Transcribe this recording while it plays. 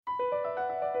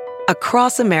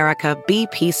Across America,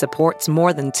 BP supports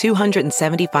more than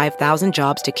 275,000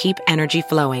 jobs to keep energy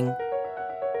flowing.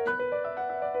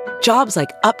 Jobs like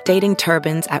updating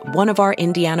turbines at one of our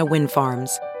Indiana wind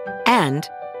farms and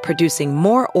producing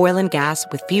more oil and gas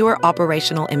with fewer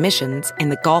operational emissions in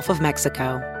the Gulf of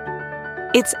Mexico.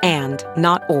 It's and,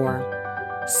 not or.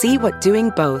 See what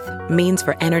doing both means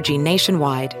for energy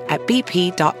nationwide at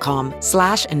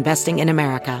bp.com/investing in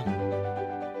America.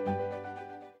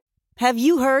 Have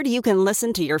you heard you can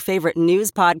listen to your favorite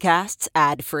news podcasts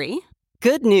ad-free?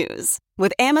 Good news.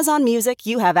 With Amazon Music,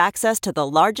 you have access to the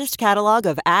largest catalog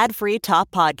of ad-free top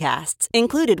podcasts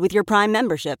included with your Prime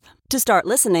membership. To start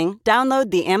listening, download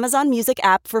the Amazon Music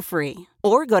app for free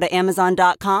or go to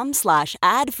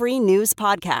amazon.com/ad-free news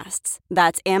podcasts.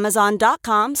 That's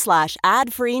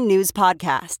amazon.com/ad-free news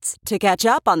podcasts to catch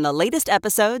up on the latest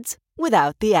episodes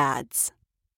without the ads.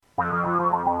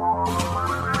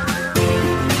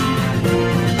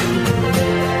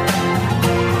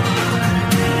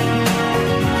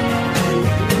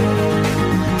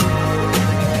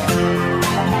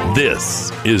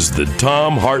 This is the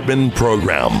Thom Hartmann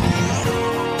Program.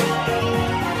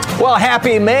 Well,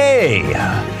 happy May.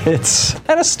 It's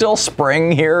kind of still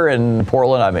spring here in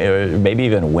Portland. I mean, maybe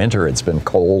even winter. It's been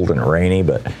cold and rainy,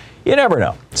 but you never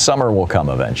know. Summer will come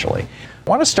eventually. I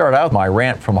want to start out my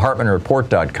rant from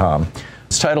HartmannReport.com.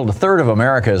 It's titled, "A Third of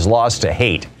America is Lost to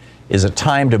Hate. Is it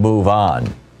time to move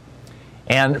on?"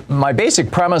 And my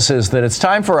basic premise is that it's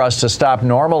time for us to stop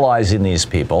normalizing these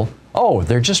people. Oh,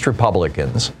 they're just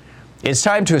Republicans. It's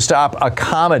time to stop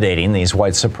accommodating these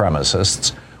white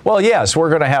supremacists. Well, yes, we're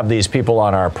going to have these people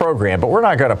on our program, but we're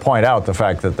not going to point out the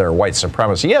fact that they're white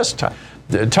supremacists. Yes,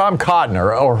 Tom Cotton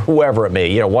or whoever it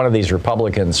may, one of these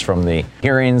Republicans from the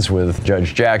hearings with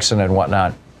Judge Jackson and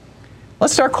whatnot.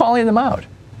 Let's start calling them out.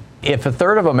 If a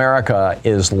third of America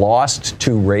is lost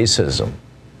to racism,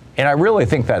 and I really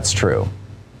think that's true,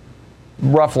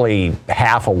 roughly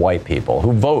half of white people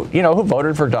who who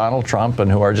voted for Donald Trump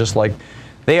and who are just like,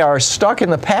 they are stuck in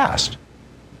the past.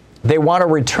 They want to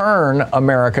return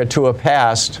America to a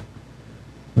past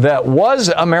that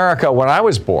was America when I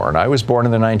was born. I was born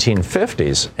in the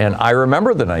 1950s, and I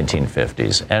remember the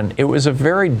 1950s, and it was a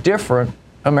very different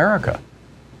America.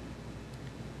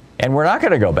 And we're not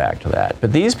going to go back to that.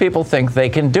 But these people think they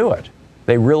can do it.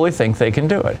 They really think they can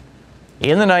do it.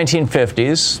 In the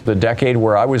 1950s, the decade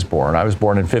where I was born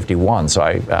in 51, so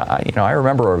I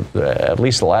remember at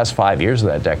least the last 5 years of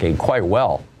that decade quite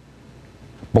well.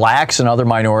 Blacks and other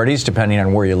minorities, depending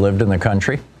on where you lived in the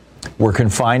country, were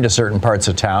confined to certain parts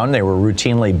of town. They were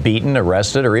routinely beaten,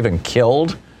 arrested, or even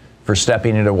killed for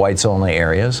stepping into whites-only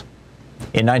areas.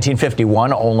 In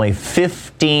 1951, only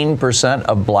 15%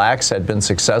 of blacks had been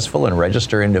successful in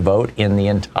registering to vote in the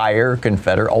entire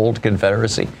old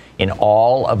Confederacy. In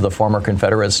all of the former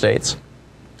Confederate states,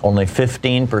 only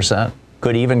 15%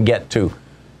 could even get to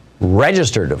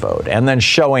register to vote. And then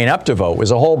showing up to vote was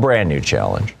a whole brand new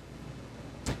challenge.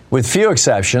 With few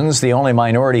exceptions, the only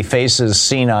minority faces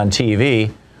seen on TV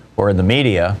or in the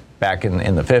media, back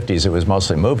in the 50s, it was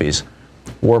mostly movies,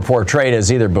 were portrayed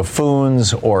as either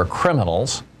buffoons or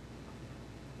criminals.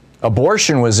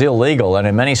 Abortion was illegal, and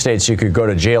in many states you could go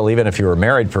to jail even if you were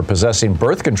married for possessing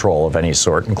birth control of any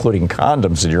sort, including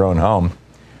condoms in your own home.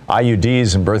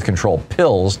 IUDs and birth control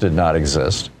pills did not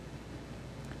exist.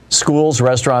 Schools,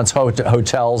 restaurants,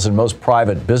 hotels, and most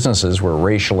private businesses were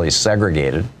racially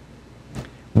segregated.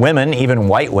 Women, even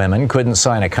white women, couldn't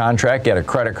sign a contract, get a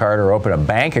credit card, or open a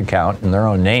bank account in their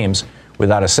own names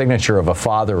without a signature of a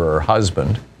father or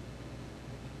husband.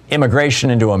 Immigration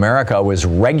into America was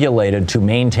regulated to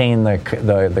maintain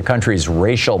the country's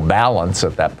racial balance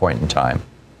at that point in time.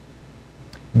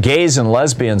 Gays and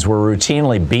lesbians were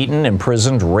routinely beaten,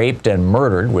 imprisoned, raped, and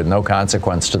murdered with no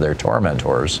consequence to their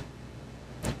tormentors.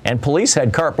 And police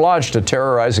had carte blanche to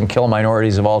terrorize and kill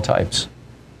minorities of all types.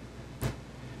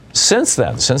 Since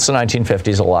then, since the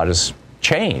 1950s, a lot has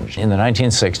changed. In the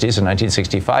 1960s and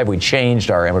 1965, we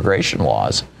changed our immigration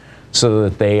laws so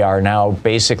that they are now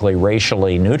basically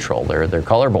racially neutral. They're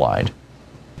colorblind,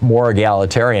 more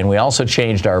egalitarian. We also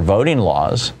changed our voting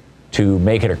laws to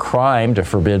make it a crime to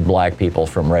forbid black people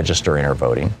from registering or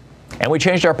voting. And we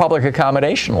changed our public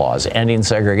accommodation laws, ending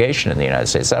segregation in the United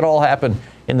States. That all happened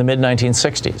in the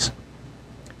mid-1960s.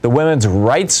 The women's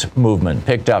rights movement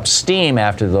picked up steam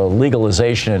after the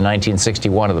legalization in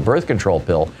 1961 of the birth control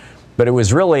pill, but it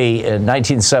was really in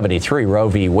 1973, Roe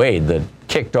v. Wade, that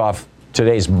kicked off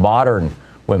today's modern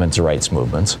women's rights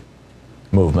movement.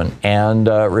 And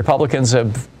Republicans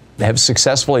have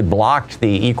successfully blocked the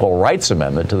Equal Rights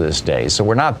Amendment to this day. So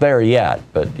we're not there yet,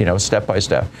 but step by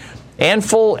step.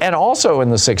 And also in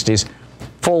the 60s,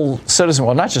 full citizen,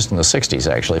 well, not just in the 60s,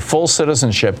 actually, full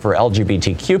citizenship for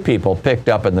LGBTQ people picked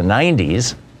up in the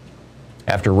 90s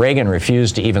after Reagan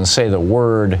refused to even say the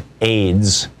word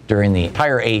AIDS during the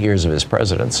entire 8 years of his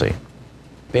presidency.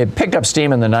 It picked up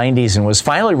steam in the 90s and was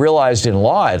finally realized in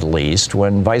law, at least,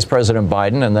 when Vice President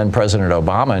Biden and then President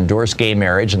Obama endorsed gay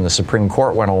marriage and the Supreme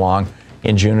Court went along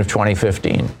in June of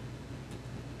 2015.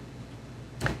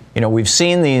 You know, we've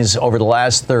seen these over the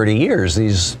last 30 years,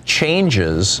 these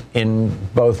changes in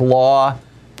both law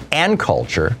and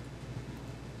culture.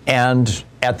 And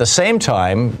at the same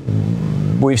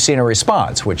time, we've seen a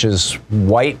response, which is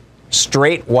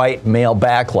straight white male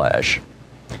backlash.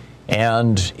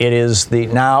 And it is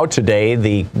today,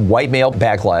 the white male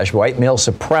backlash, white male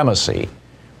supremacy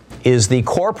is the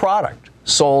core product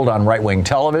sold on right-wing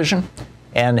television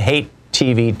and hate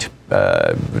TV,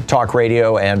 talk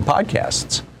radio, and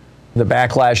podcasts. The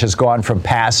backlash has gone from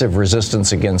passive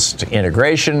resistance against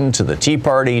integration to the Tea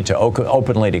Party to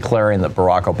openly declaring that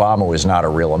Barack Obama was not a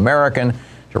real American,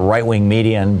 to right-wing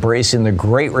media embracing the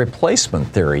Great Replacement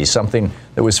theory, something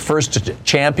that was first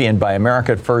championed by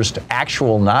America First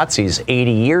actual Nazis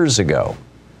 80 years ago.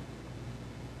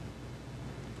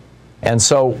 And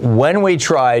so when we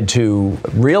tried to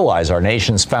realize our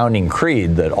nation's founding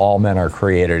creed that all men are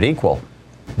created equal,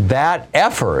 that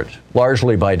effort,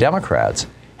 largely by Democrats,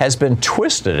 has been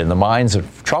twisted in the minds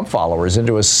of Trump followers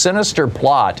into a sinister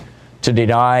plot to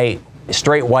deny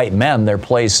straight white men their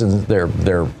place in their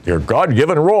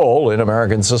God-given role in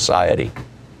American society.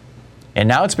 And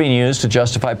now it's being used to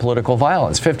justify political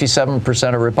violence.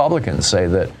 57% of Republicans say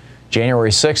that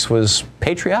January 6th was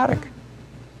patriotic.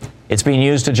 It's being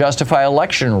used to justify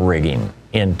election rigging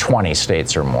in 20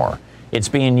 states or more. It's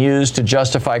being used to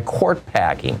justify court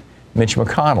packing Mitch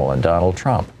McConnell and Donald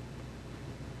Trump.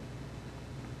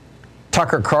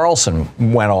 Tucker Carlson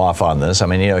went off on this. I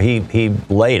mean, you know, he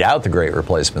laid out the Great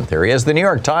Replacement theory. As the New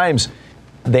York Times,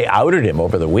 they outed him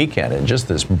over the weekend in just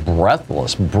this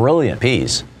breathless, brilliant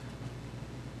piece.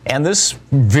 And this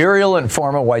virulent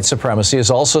form of white supremacy is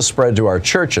also spread to our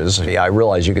churches. I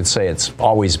realize you could say it's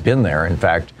always been there. In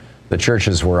fact, the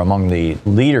churches were among the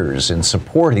leaders in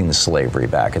supporting slavery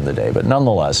back in the day. But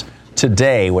nonetheless,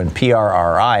 today, when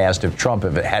PRRI asked if Trump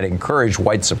had encouraged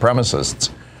white supremacists,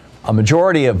 a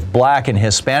majority of black and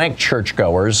Hispanic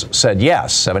churchgoers said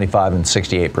yes, 75 and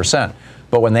 68%.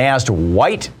 But when they asked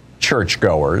white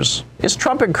churchgoers, is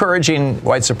Trump encouraging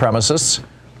white supremacists?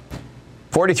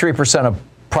 43% of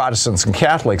Protestants and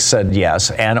Catholics said yes,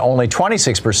 and only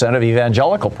 26% of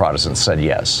evangelical Protestants said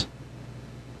yes.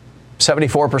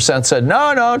 74% said,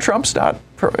 no, Trump's not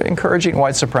encouraging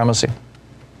white supremacy.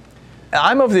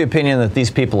 I'm of the opinion that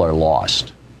these people are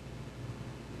lost.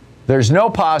 There's no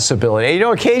possibility. You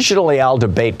know, occasionally I'll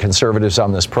debate conservatives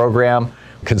on this program.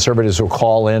 Conservatives will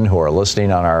call in who are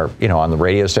listening on our, on the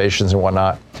radio stations and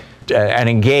whatnot, and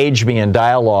engage me in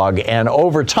dialogue. And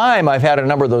over time, I've had a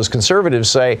number of those conservatives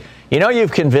say,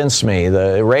 you've convinced me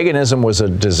the Reaganism was a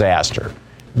disaster.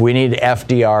 We need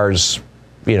FDR's,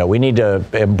 we need to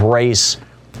embrace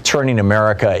turning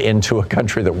America into a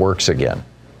country that works again.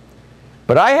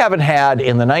 But I haven't had,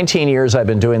 in the 19 years I've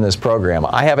been doing this program,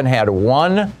 I haven't had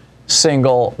one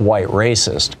single white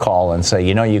racist call and say,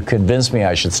 you convinced me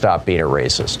I should stop being a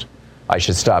racist. I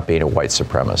should stop being a white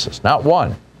supremacist. Not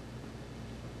one.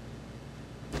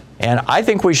 And I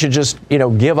think we should just,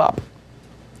 give up.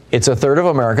 It's a third of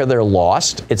America. They're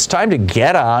lost. It's time to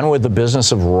get on with the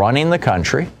business of running the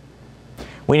country.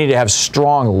 We need to have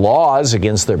strong laws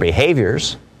against their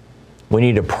behaviors. We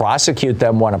need to prosecute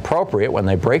them when appropriate, when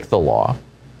they break the law.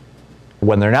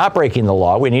 When they're not breaking the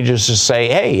law, we need to just say,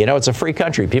 hey, it's a free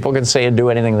country. People can say and do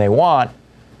anything they want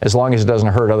as long as it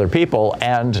doesn't hurt other people.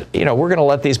 And, we're going to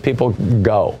let these people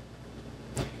go.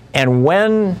 And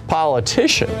when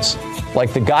politicians,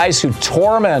 like the guys who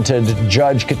tormented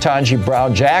Judge Ketanji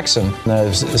Brown Jackson in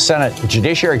the Senate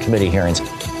Judiciary Committee hearings,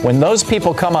 when those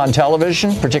people come on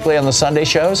television, particularly on the Sunday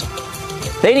shows,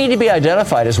 they need to be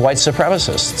identified as white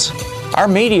supremacists. Our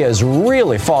media has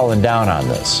really fallen down on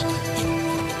this.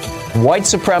 White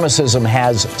supremacism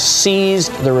has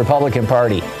seized the Republican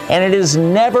Party, and it is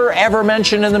never, ever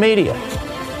mentioned in the media.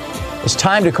 It's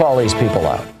time to call these people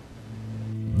out.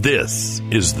 This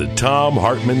is the Thom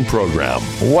Hartmann Program.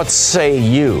 What say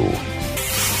you?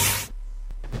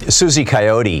 Susie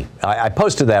Coyote, I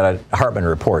posted that at Hartmann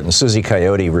Report, and Susie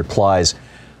Coyote replies,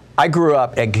 I grew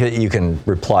up, and you can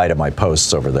reply to my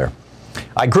posts over there.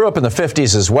 I grew up in the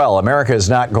 50s as well. America is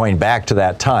not going back to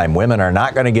that time. Women are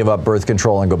not going to give up birth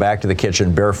control and go back to the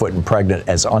kitchen barefoot and pregnant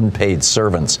as unpaid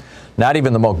servants. Not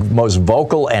even the most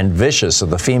vocal and vicious of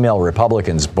the female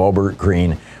Republicans, Boebert,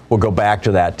 Green, will go back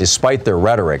to that despite their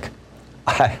rhetoric.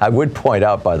 I would point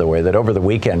out, by the way, that over the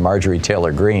weekend, Marjorie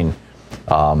Taylor Greene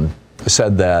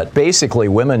said that basically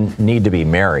women need to be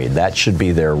married. That should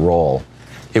be their role.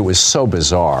 It was so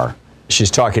bizarre.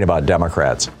 She's talking about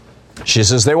Democrats. She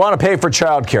says they want to pay for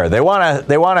child care. They want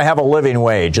to have a living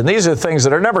wage. And these are things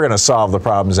that are never going to solve the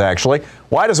problems, actually.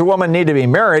 Why does a woman need to be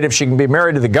married if she can be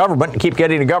married to the government and keep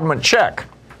getting a government check?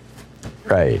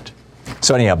 Right.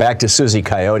 So anyhow, back to Susie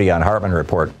Coyote on Hartman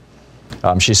Report.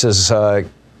 She says,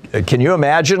 can you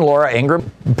imagine Laura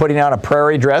Ingraham putting on a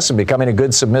prairie dress and becoming a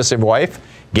good submissive wife?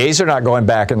 Gays are not going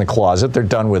back in the closet. They're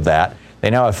done with that. They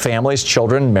now have families,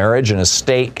 children, marriage, and a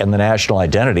stake in the national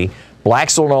identity.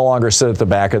 Blacks will no longer sit at the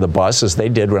back of the bus as they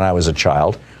did when I was a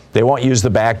child. They won't use the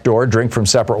back door, drink from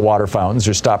separate water fountains,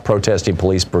 or stop protesting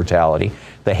police brutality.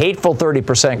 The hateful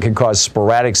 30% can cause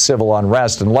sporadic civil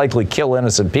unrest and likely kill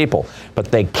innocent people,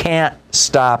 but they can't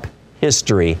stop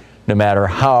history no matter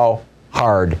how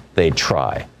hard they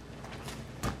try.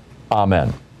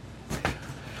 Amen.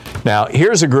 Now,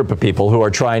 here's a group of people who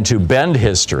are trying to bend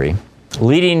history.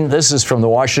 This is from the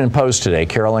Washington Post today,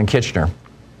 Carolyn Kitchener.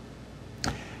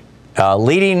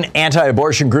 Leading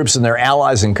anti-abortion groups and their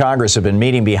allies in Congress have been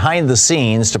meeting behind the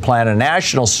scenes to plan a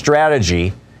national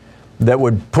strategy that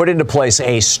would put into place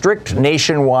a strict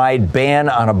nationwide ban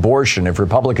on abortion if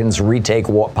Republicans retake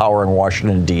power in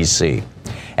Washington, D.C.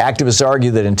 Activists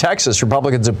argue that in Texas,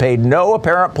 Republicans have paid no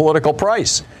apparent political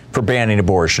price for banning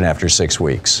abortion after 6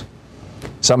 weeks.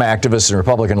 Some activists and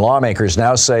Republican lawmakers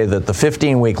now say that the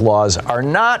 15-week laws are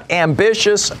not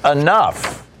ambitious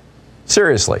enough.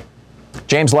 Seriously.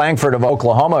 James Langford of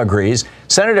Oklahoma agrees.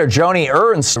 Senator Joni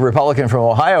Ernst, a Republican from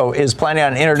Ohio, is planning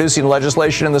on introducing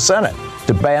legislation in the Senate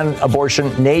to ban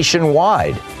abortion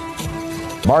nationwide.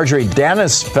 Marjorie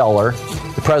Danisfeller,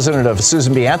 the president of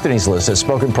Susan B. Anthony's List, has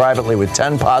spoken privately with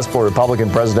 10 possible Republican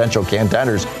presidential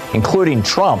contenders, including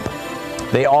Trump.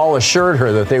 They all assured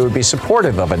her that they would be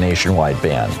supportive of a nationwide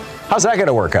ban. How's that going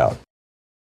to work out?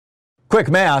 Quick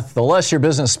math, the less your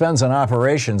business spends on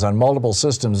operations, on multiple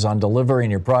systems, on delivering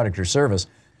your product or service,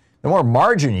 the more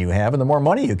margin you have and the more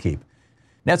money you keep.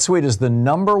 NetSuite is the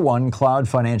 #1 cloud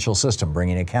financial system,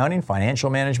 bringing accounting, financial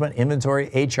management, inventory,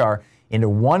 HR into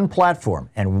one platform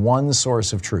and one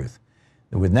source of truth.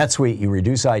 With NetSuite, you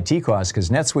reduce IT costs because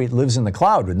NetSuite lives in the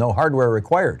cloud with no hardware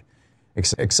required,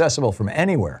 accessible from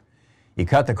anywhere. You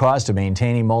cut the cost of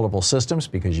maintaining multiple systems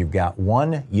because you've got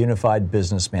one unified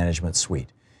business management suite.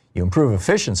 You improve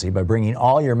efficiency by bringing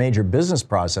all your major business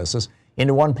processes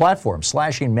into one platform,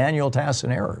 slashing manual tasks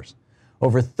and errors.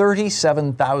 Over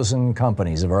 37,000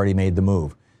 companies have already made the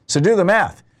move. So do the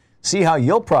math. See how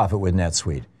you'll profit with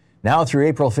NetSuite. Now through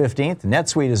April 15th,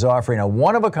 NetSuite is offering a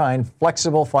one-of-a-kind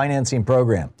flexible financing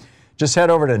program. Just head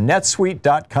over to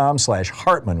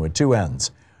netsuite.com/Hartman with 2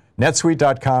 N's.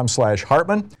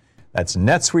 netsuite.com/Hartman. That's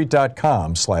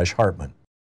netsuite.com/Hartman.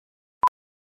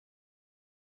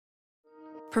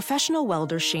 Professional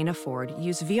welder Shayna Ford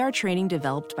used VR training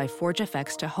developed by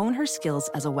ForgeFX to hone her skills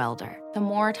as a welder. The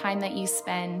more time that you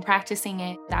spend practicing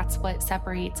it, that's what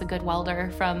separates a good welder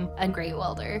from a great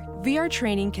welder. VR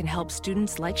training can help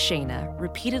students like Shayna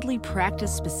repeatedly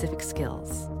practice specific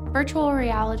skills. Virtual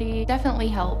reality definitely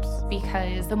helps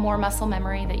because the more muscle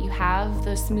memory that you have,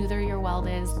 the smoother your weld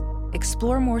is.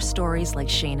 Explore more stories like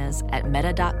Shayna's at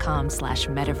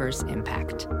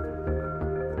meta.com/metaverseimpact.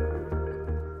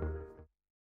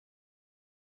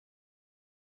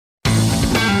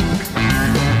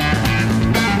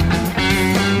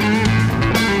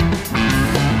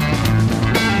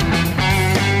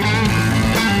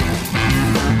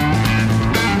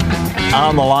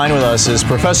 On the line with us is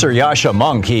Professor Yascha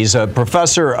Mounk. He's a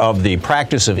professor of the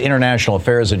practice of international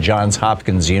affairs at Johns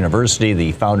Hopkins University,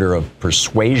 the founder of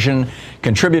Persuasion,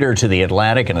 contributor to The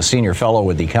Atlantic, and a senior fellow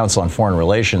with the Council on Foreign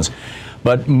Relations.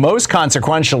 But most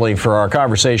consequentially for our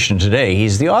conversation today,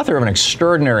 he's the author of an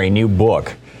extraordinary new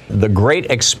book, The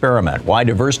Great Experiment: Why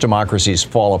Diverse Democracies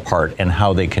Fall Apart and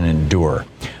How They Can Endure.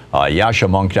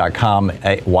 YaschaMounk.com,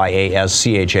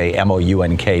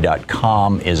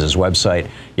 YaschaMounk.com is his website.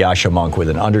 Yascha Mounk with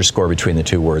an underscore between the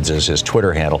 2 words is his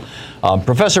Twitter handle.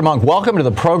 Professor Mounk, welcome to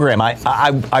the program.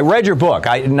 I read your book.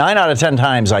 9 out of 10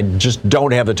 times I just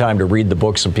don't have the time to read the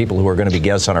books of people who are going to be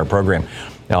guests on our program.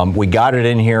 We got it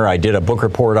in here. I did a book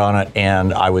report on it,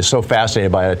 and I was so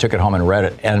fascinated by it, I took it home and read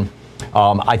it. And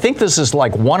I think this is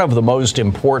like one of the most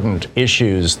important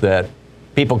issues that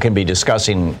people can be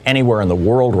discussing anywhere in the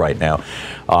world right now.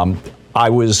 I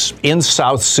was in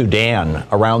South Sudan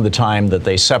around the time that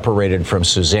they separated from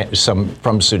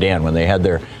Sudan when they had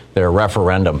their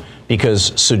referendum,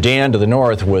 because Sudan to the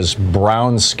north was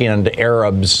brown-skinned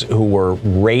Arabs who were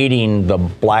raiding the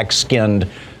black-skinned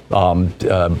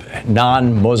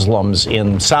non-Muslims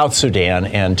in South Sudan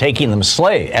and taking them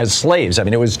as slaves. I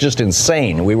mean, it was just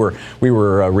insane. We were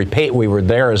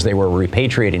there as they were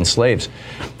repatriating slaves,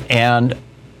 and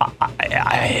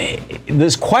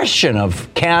this question of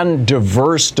can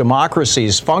diverse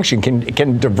democracies function,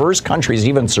 can diverse countries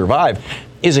even survive,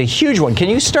 is a huge one. Can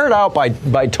you start out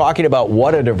by talking about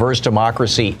what a diverse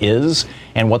democracy is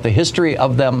and what the history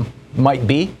of them might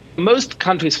be? Most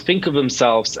countries think of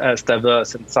themselves as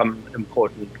diverse in some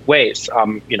important ways.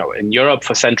 In Europe,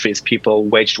 for centuries, people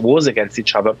waged wars against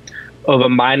each other over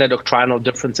minor doctrinal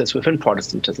differences within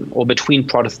Protestantism or between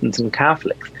Protestants and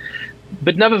Catholics.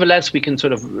 But nevertheless, we can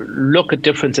sort of look at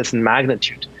differences in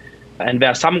magnitude. And there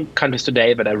are some countries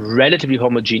today that are relatively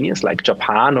homogeneous, like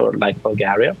Japan or like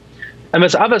Bulgaria. And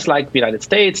there's others like the United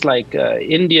States, like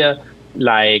India,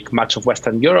 like much of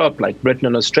Western Europe, like Britain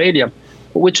and Australia,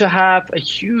 which have a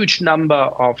huge number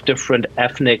of different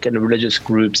ethnic and religious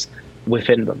groups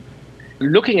within them.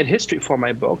 Looking at history for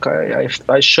my book,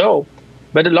 I show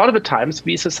that a lot of the times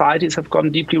these societies have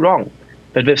gone deeply wrong,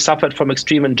 that they've suffered from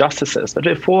extreme injustices, that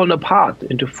they've fallen apart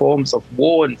into forms of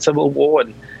war and civil war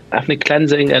and ethnic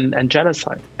cleansing and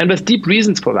genocide. And there's deep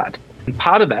reasons for that. And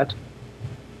part of that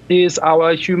is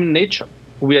our human nature.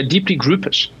 We are deeply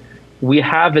groupish. We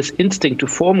have this instinct to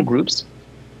form groups,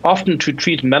 often to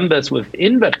treat members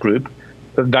within that group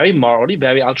very morally,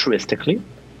 very altruistically,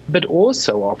 but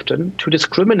also often to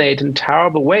discriminate in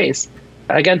terrible ways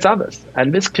against others.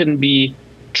 And this can be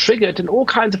triggered in all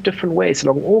kinds of different ways,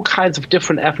 along all kinds of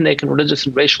different ethnic and religious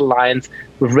and racial lines,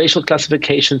 with racial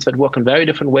classifications that work in very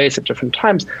different ways at different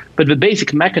times. But the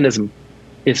basic mechanism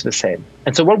is the same.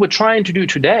 And so what we're trying to do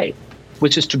today,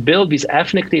 which is to build these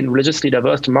ethnically and religiously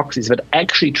diverse democracies that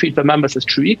actually treat their members as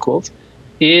true equals,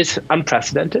 is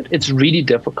unprecedented. It's really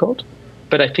difficult,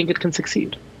 but I think it can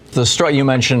succeed. You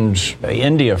mentioned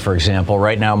India, for example.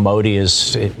 Right now, Modi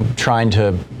is he's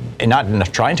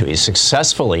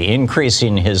successfully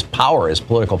increasing his power, his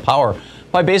political power,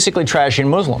 by basically trashing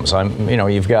Muslims.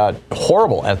 You've got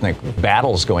horrible ethnic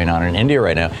battles going on in India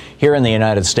right now. Here in the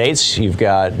United States, you've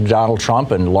got Donald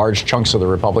Trump and large chunks of the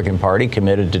Republican Party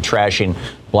committed to trashing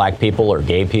black people or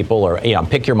gay people or,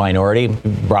 pick your minority,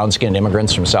 brown-skinned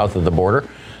immigrants from south of the border.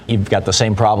 You've got the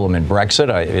same problem in Brexit.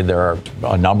 There are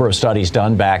a number of studies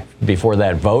done back before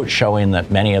that vote showing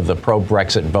that many of the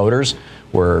pro-Brexit voters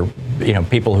were,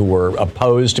 people who were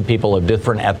opposed to people of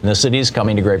different ethnicities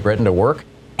coming to Great Britain to work.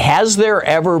 Has there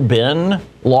ever been,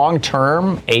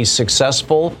 long-term, a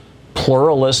successful,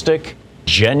 pluralistic,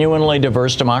 genuinely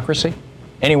diverse democracy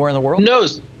anywhere in the world? No.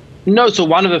 So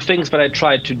one of the things that I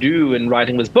tried to do in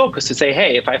writing this book is to say,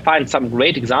 hey, if I find some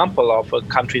great example of a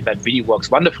country that really works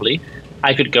wonderfully,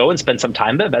 I could go and spend some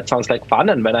time there. That sounds like fun.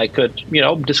 And then I could,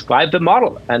 describe the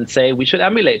model and say we should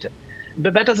emulate it.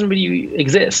 But that doesn't really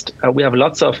exist. We have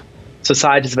lots of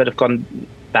societies that have gone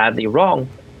badly wrong.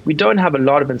 We don't have a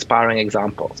lot of inspiring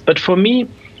examples. But for me,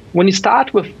 when you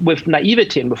start with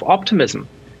naivety and with optimism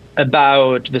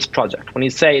about this project, when you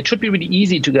say it should be really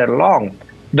easy to get along,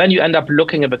 then you end up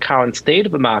looking at the current state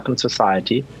of American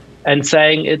society and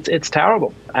saying it's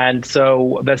terrible. And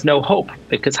so there's no hope,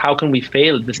 because how can we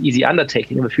fail at this easy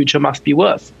undertaking? The future must be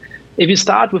worse. If you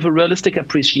start with a realistic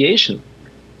appreciation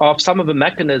of some of the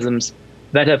mechanisms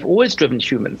that have always driven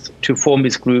humans to form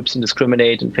these groups and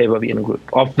discriminate in favor of the inner group,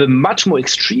 of the much more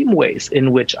extreme ways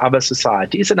in which other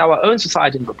societies and our own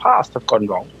society in the past have gone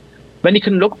wrong, then you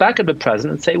can look back at the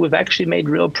present and say we've actually made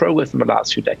real progress in the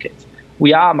last few decades.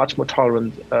 We are a much more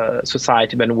tolerant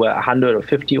society than we were 100 or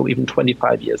 50 or even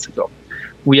 25 years ago.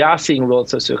 We are seeing real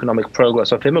socioeconomic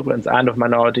progress of immigrants and of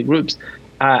minority groups.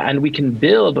 And we can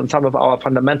build on some of our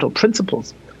fundamental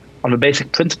principles, on the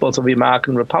basic principles of the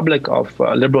American Republic, of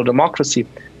liberal democracy,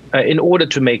 in order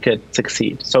to make it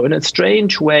succeed. So in a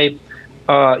strange way,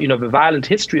 the violent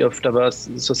history of diverse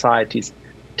societies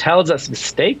tells us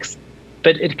mistakes,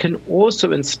 but it can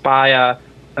also inspire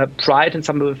pride in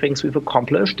some of the things we've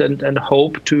accomplished and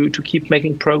hope to keep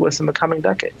making progress in the coming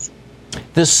decades.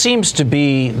 This seems to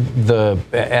be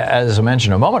as I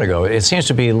mentioned a moment ago, it seems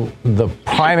to be the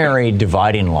primary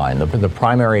dividing line, the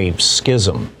primary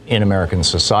schism in American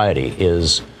society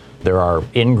is there are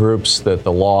in-groups that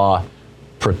the law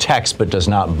protects but does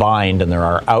not bind, and there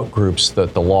are out-groups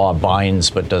that the law binds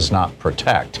but does not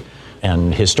protect.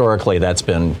 And historically, that's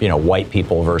been, white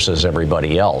people versus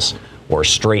everybody else, or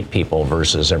straight people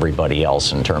versus everybody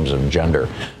else in terms of gender.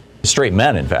 Straight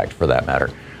men, in fact, for that matter.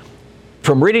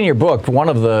 From reading your book, one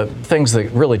of the things that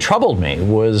really troubled me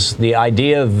was the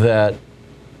idea that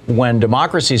when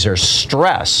democracies are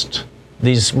stressed,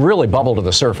 these really bubble to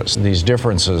the surface, these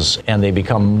differences, and they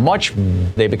become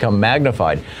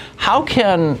magnified. How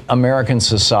can American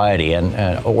society,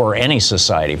 or any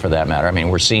society for that matter, I mean,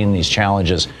 we're seeing these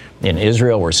challenges in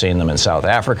Israel, we're seeing them in South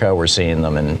Africa, we're seeing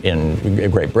them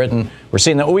in Great Britain,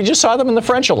 we just saw them in the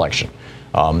French election.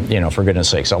 For goodness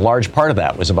sakes, a large part of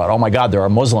that was about, oh my God, there are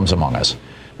Muslims among us.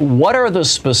 What are the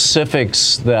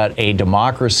specifics that a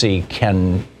democracy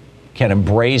can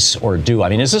embrace or do? I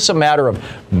mean, is this a matter of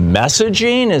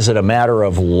messaging? Is it a matter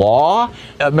of law?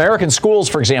 American schools,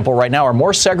 for example, right now are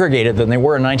more segregated than they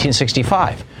were in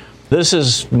 1965. This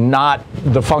is not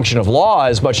the function of law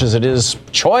as much as it is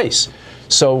choice.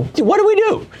 So what do we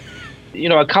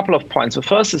do? A couple of points. The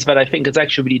first is that I think it's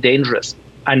actually really dangerous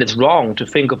and it's wrong to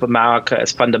think of America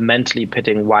as fundamentally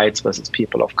pitting whites versus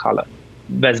people of color.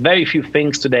 There's very few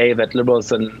things today that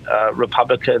liberals and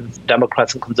Republicans,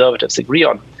 Democrats and conservatives agree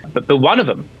on. But one of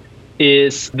them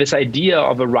is this idea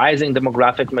of a rising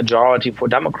demographic majority for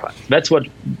Democrats. That's what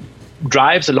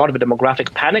drives a lot of the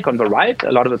demographic panic on the right.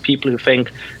 A lot of the people who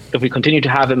think if we continue to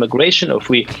have immigration, or if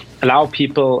we allow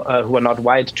people who are not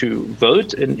white to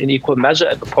vote in equal measure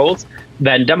at the polls,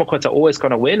 then Democrats are always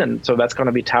going to win. And so that's going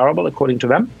to be terrible, according to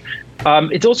them.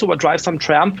 It's also what drives some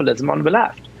triumphalism on the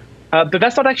left. But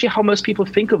that's not actually how most people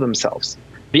think of themselves.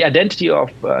 The identity of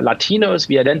Latinos,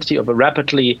 the identity of a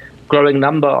rapidly growing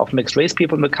number of mixed race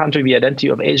people in the country, the identity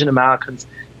of Asian Americans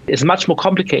is much more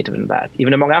complicated than that.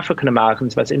 Even among African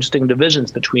Americans, there's interesting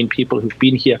divisions between people who've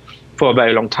been here for a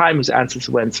very long time, whose ancestors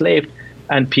were enslaved,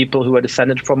 and people who are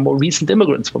descended from more recent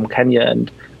immigrants from Kenya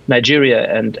and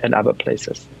Nigeria and other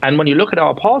places. And when you look at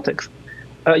our politics,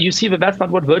 you see that that's not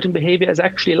what voting behavior is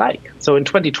actually like. So in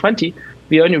 2020,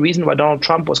 the only reason why Donald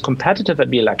Trump was competitive at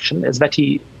the election is that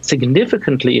he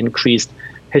significantly increased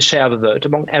his share of the vote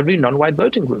among every non-white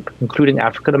voting group, including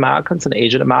African Americans and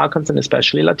Asian Americans and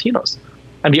especially Latinos.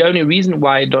 And the only reason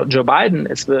why Joe Biden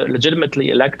is the legitimately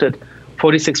elected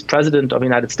 46th president of the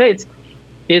United States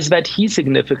is that he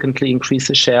significantly increased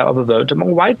his share of the vote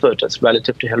among white voters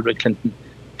relative to Hillary Clinton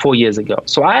 4 years ago.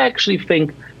 So I actually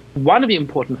think one of the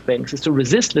important things is to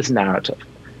resist this narrative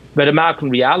that American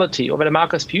reality or that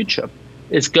America's future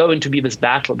is going to be this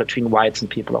battle between whites and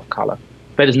people of color.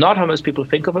 That is not how most people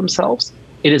think of themselves.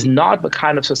 It is not the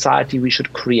kind of society we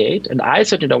should create. And I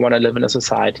certainly don't want to live in a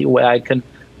society where I can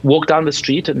walk down the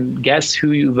street and guess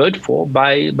who you vote for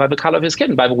by the color of your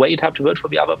skin, by the way you'd have to vote for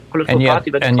the other political party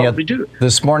that you probably do.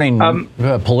 This morning,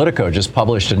 Politico just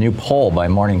published a new poll by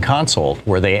Morning Consult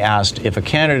where they asked if a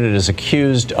candidate is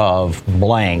accused of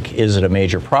blank, is it a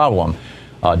major problem?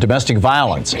 Domestic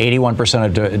violence, 81%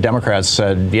 of Democrats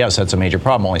said, yes, that's a major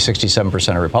problem, only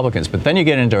 67% of Republicans. But then you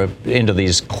get into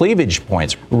these cleavage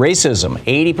points. Racism,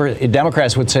 80%,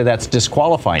 Democrats would say that's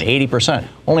disqualifying, 80%.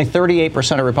 Only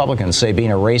 38% of Republicans say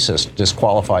being a racist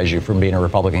disqualifies you from being a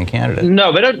Republican candidate.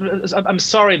 No, I'm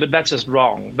sorry, but that's just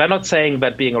wrong. They're not saying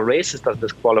that being a racist does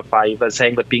disqualify you. They're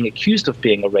saying that being accused of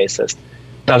being a racist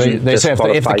doesn't They say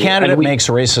if the candidate you. makes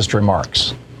racist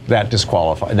remarks, that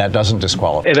doesn't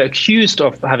disqualify. They're accused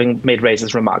of having made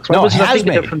racist remarks. No, it has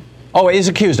made. Oh, is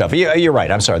accused of. You're right.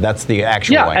 I'm sorry. That's the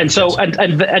actual language.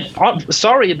 And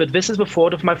sorry, but this is the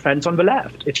fault of my friends on the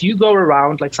left. If you go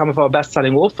around like some of our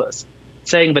best-selling authors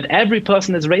saying that every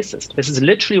person is racist, this is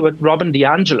literally what Robin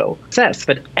DiAngelo says,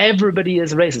 that everybody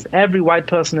is racist, every white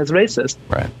person is racist,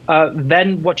 right.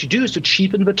 Then what you do is to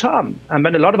cheapen the term. And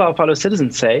then a lot of our fellow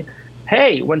citizens say,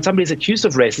 hey, when somebody's accused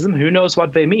of racism, who knows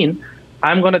what they mean,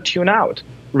 I'm going to tune out.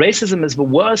 Racism is the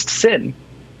worst sin,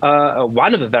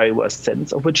 one of the very worst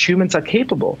sins of which humans are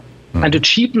capable. And to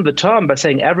cheapen the term by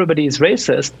saying everybody is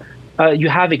racist, you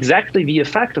have exactly the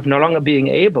effect of no longer being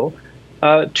able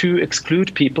to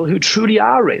exclude people who truly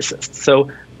are racist.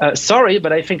 So sorry,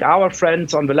 but I think our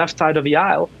friends on the left side of the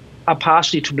aisle are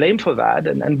partially to blame for that.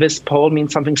 And this poll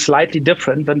means something slightly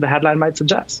different than the headline might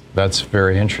suggest. That's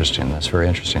very interesting.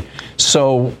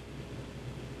 So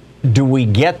do we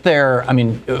get there? I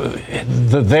mean,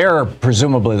 the there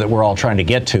presumably that we're all trying to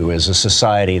get to is a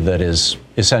society that is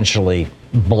essentially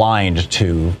blind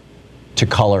to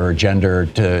color or gender,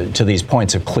 to these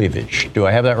points of cleavage. Do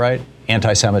I have that right?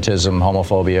 Anti-Semitism,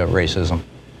 homophobia, racism?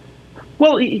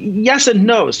 Well, yes and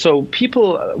no. So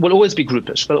people will always be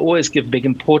groupish. They'll always give big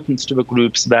importance to the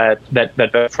groups that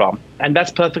they're from. And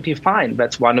that's perfectly fine.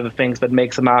 That's one of the things that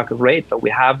makes America great, that we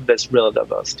have this real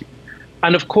diversity.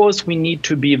 And of course, we need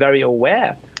to be very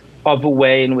aware of the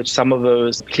way in which some of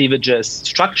those cleavages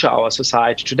structure our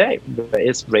society today. There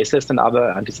is racist and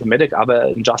other anti-Semitic, other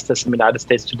injustice in the United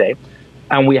States today.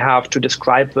 And we have to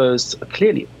describe those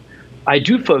clearly. I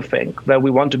do think that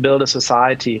we want to build a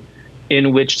society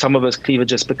in which some of those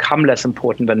cleavages become less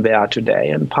important than they are today,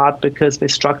 in part because they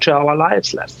structure our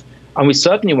lives less. And we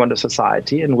certainly want a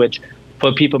society in which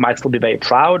people might still be very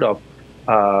proud of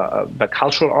their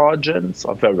cultural origins,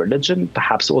 of their religion,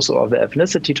 perhaps also of their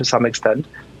ethnicity to some extent.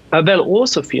 They'll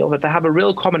also feel that they have a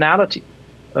real commonality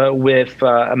with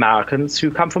Americans who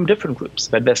come from different groups,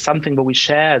 that there's something that we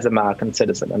share as American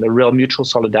citizens and a real mutual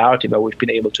solidarity that we've been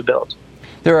able to build.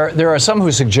 There are some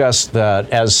who suggest that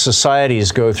as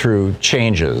societies go through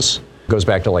changes, goes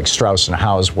back to like Strauss and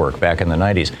Howe's work back in the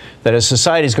 90s, that as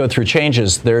societies go through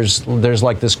changes, there's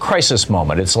like this crisis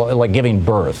moment. It's like giving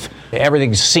birth.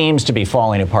 Everything seems to be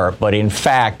falling apart, but in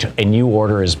fact, a new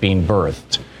order is being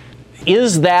birthed.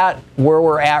 Is that where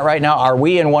we're at right now? Are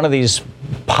we in one of these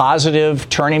positive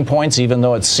turning points, even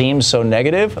though it seems so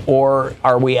negative, or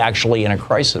are we actually in a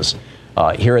crisis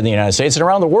here in the United States and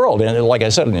around the world? And like I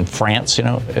said, in France,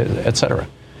 et cetera.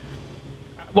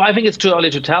 Well, I think it's too early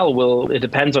to tell. Well, it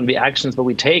depends on the actions that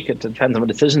we take. It depends on the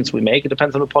decisions we make. It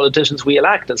depends on the politicians we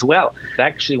elect as well.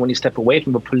 Actually, when you step away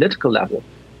from the political level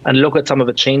and look at some of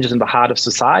the changes in the heart of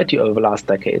society over the last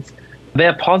decades,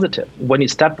 they're positive. When you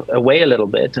step away a little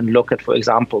bit and look at, for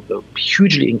example, the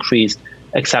hugely increased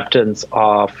acceptance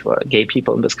of gay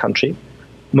people in this country,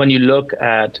 when you look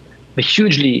at the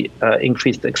hugely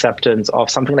increased acceptance of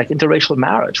something like interracial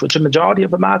marriage, which a majority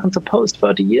of Americans opposed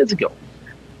 30 years ago,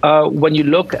 when you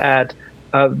look at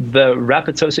the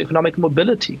rapid socioeconomic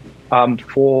mobility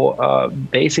for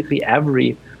basically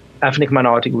every ethnic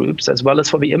minority groups, as well as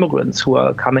for the immigrants who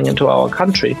are coming into our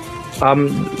country,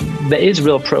 there is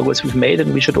real progress we've made,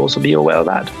 and we should also be aware of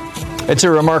that. It's a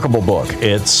remarkable book.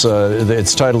 It's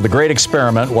titled The Great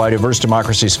Experiment, Why Diverse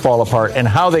Democracies Fall Apart and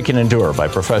How They Can Endure by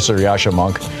Professor Yascha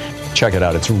Mounk. Check it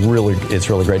out. It's really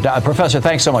great. Professor,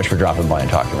 thanks so much for dropping by and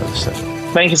talking with us today.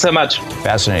 Thank you so much.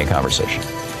 Fascinating conversation.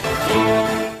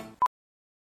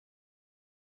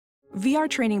 VR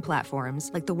training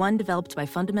platforms, like the one developed by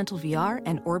Fundamental VR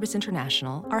and Orbis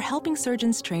International, are helping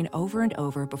surgeons train over and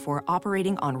over before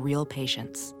operating on real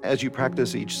patients. As you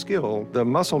practice each skill, the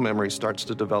muscle memory starts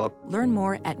to develop. Learn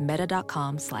more at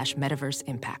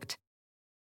meta.com/metaverseimpact.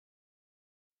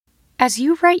 As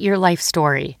you write your life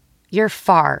story, you're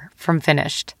far from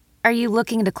finished. Are you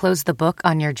looking to close the book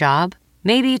on your job?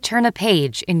 Maybe turn a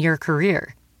page in your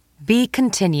career? Be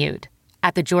continued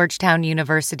at the Georgetown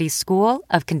University School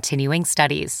of Continuing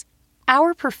Studies.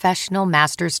 Our professional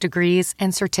master's degrees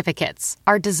and certificates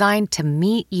are designed to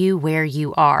meet you where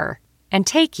you are and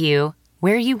take you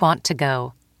where you want to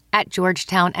go. At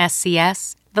Georgetown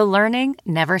SCS, the learning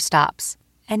never stops,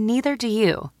 and neither do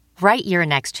you. Write your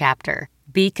next chapter.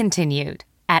 Be continued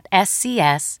at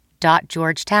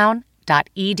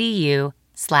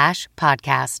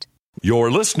scs.georgetown.edu/podcast.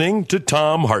 You're listening to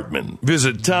Thom Hartmann.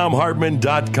 Visit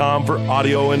thomhartmann.com for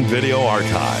audio and video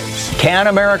archives. Can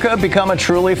America become a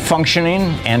truly functioning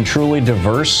and truly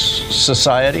diverse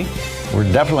society?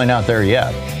 We're definitely not there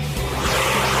yet.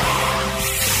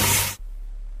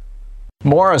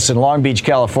 Morris in Long Beach,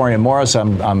 California. Morris,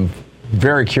 I'm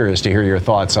very curious to hear your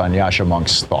thoughts on Yascha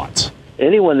Mounk's thoughts.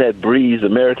 Anyone that breathes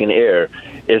American air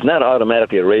is not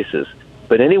automatically a racist.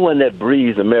 But anyone that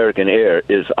breathes American air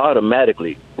is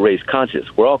automatically race conscious.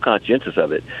 We're all conscientious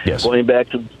of it. Yes. Going back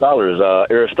to scholars,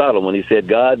 Aristotle, when he said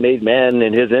God made man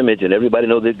in his image, and everybody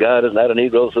knows that God is not a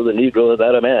Negro, so the Negro is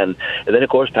not a man. And then, of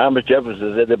course, Thomas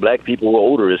Jefferson said that black people were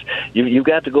odorous. You've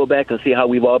got to go back and see how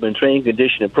we've all been trained,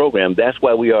 conditioned, and programmed. That's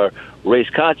why we are race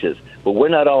conscious. But we're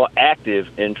not all active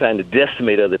in trying to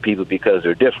decimate other people because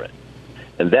they're different.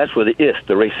 And that's where the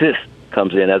racist,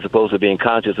 comes in, as opposed to being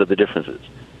conscious of the differences.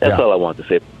 That's all I want to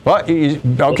say. Well,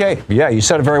 okay. Yeah, you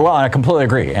said it very well, and I completely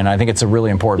agree. And I think it's a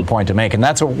really important point to make. And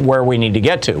that's where we need to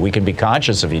get to. We can be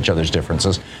conscious of each other's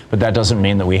differences, but that doesn't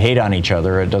mean that we hate on each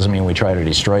other. It doesn't mean we try to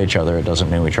destroy each other. It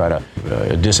doesn't mean we try to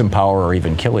disempower or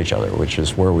even kill each other, which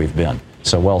is where we've been.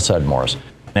 So well said, Morris.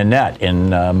 Nanette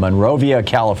in Monrovia,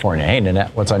 California. Hey,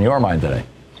 Nanette, what's on your mind today?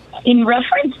 In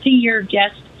reference to your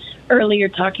guest earlier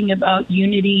talking about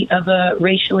unity of a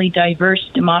racially diverse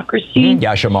democracy.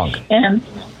 Yascha Mounk. And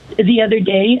the other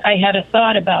day I had a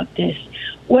thought about this.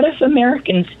 What if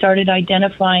Americans started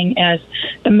identifying as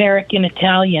American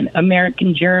Italian,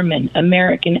 American German,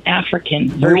 American African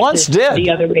versus we once did. The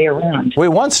other way around? We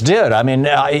once did. I mean,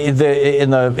 in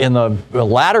the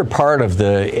latter part of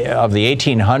the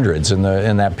 1800s,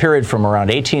 in that period from around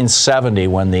 1870,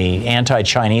 when the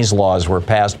anti-Chinese laws were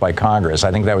passed by Congress,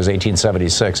 I think that was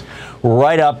 1876,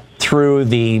 right up through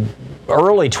the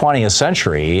early 20th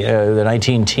century, the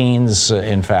 19-teens,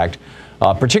 in fact.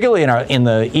 Particularly in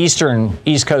the East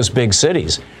Coast big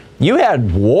cities, you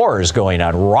had wars going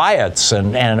on, riots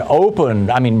and open,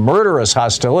 murderous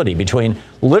hostility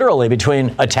literally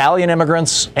between Italian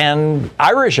immigrants and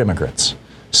Irish immigrants.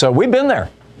 So we've been there.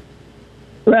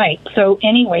 Right. So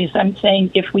anyways, I'm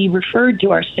saying if we referred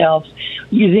to ourselves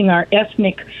using our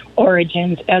ethnic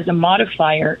origins as a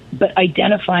modifier, but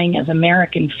identifying as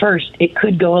American first, it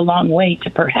could go a long way to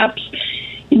perhaps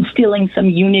instilling some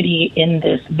unity in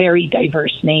this very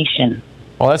diverse nation.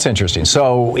 Well, that's interesting.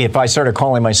 So if I started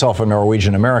calling myself a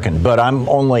Norwegian American, but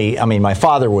my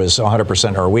father was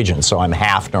 100% Norwegian, so I'm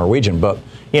half Norwegian, but,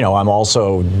 I'm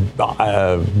also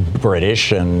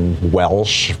British and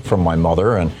Welsh from my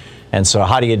mother. And so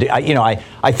how do you do,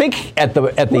 I think at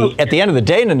the end of the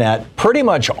day, Nanette, pretty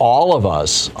much all of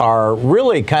us are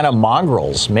really kind of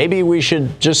mongrels. Maybe we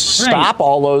should just stop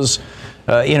all those,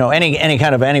 any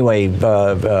kind of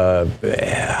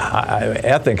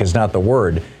ethnic is not the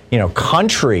word,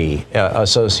 country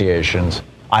associations.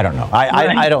 I don't know.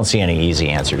 I don't see any easy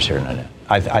answers here, Nanette.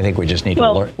 I think we just need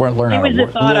to learn how to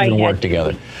live and work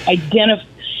together.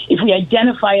 If we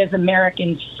identify as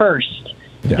Americans first,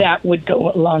 that would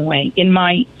go a long way, in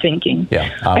my thinking.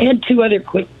 Yeah. I had two other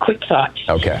quick thoughts.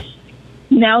 Okay.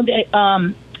 Now that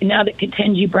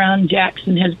Ketanji Brown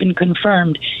Jackson has been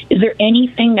confirmed, is there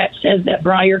anything that says that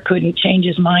Breyer couldn't change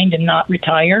his mind and not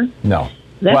retire? No.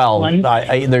 That's one.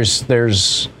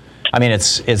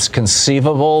 It's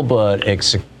conceivable, but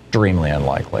extremely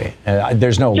unlikely.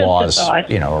 There's no laws,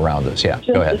 around this. Yeah.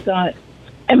 Go ahead. Just a thought.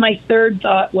 And my third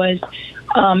thought was,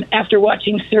 after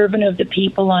watching Servant of the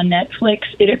People on Netflix,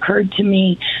 it occurred to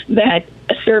me that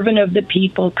a servant of the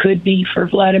people could be for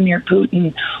Vladimir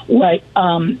Putin what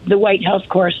the White House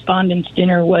Correspondents'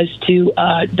 Dinner was to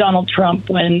Donald Trump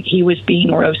when he was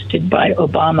being roasted by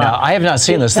Obama. Now, I have not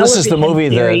seen this. This is the movie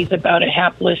series about a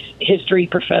hapless history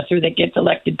professor that gets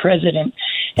elected president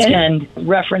and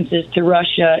references to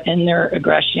Russia and their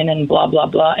aggression and blah, blah,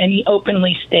 blah. And he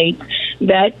openly states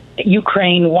that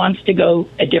Ukraine wants to go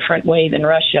a different way than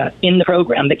Russia. In the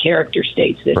program, the character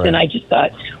states this. Right. And I just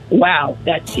thought, wow,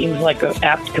 that seems like an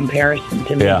apt comparison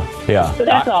to me. Yeah. So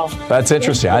that's all. That's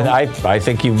interesting. I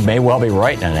think you may well be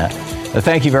right in that.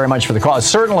 Thank you very much for the call.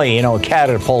 Certainly,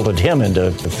 catapulted him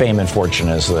into fame and fortune,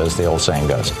 as the old saying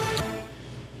goes.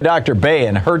 Dr. Bay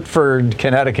in Hartford,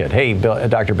 Connecticut. Hey,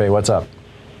 Dr. Bay, what's up?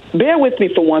 Bear with me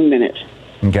for 1 minute.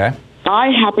 Okay.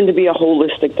 I happen to be a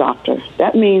holistic doctor.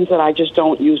 That means that I just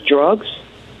don't use drugs,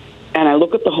 and I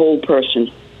look at the whole person.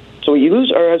 So we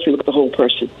use herbs, we look at the whole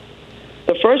person.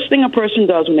 The first thing a person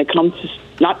does when they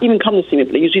not even come to see me,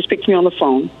 but they usually speak to me on the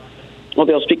phone, or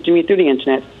they'll speak to me through the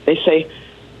internet, they say,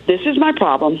 "This is my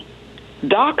problem.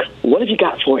 Doc, what have you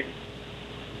got for it?"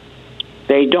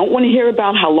 They don't want to hear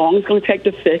about how long it's going to take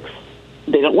to fix.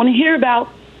 They don't want to hear about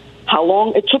how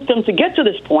long it took them to get to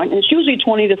this point, and it's usually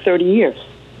 20 to 30 years.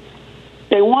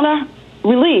 They want a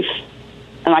relief,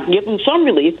 and I can give them some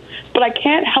relief, but I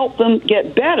can't help them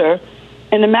get better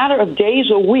in a matter of days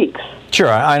or weeks. Sure,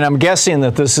 and I'm guessing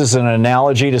that this is an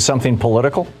analogy to something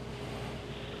political?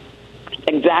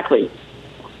 Exactly.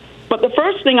 But the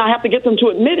first thing I have to get them to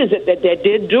admit is that they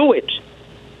did do it.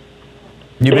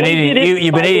 You've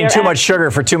been eating too much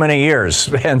sugar for too many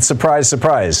years, and surprise,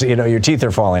 surprise, your teeth are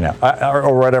falling out,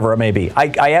 or whatever it may be.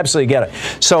 I absolutely get it.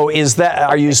 So,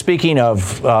 are you speaking of,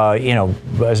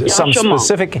 some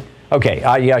specific? Okay,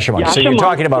 Yashamon. So you're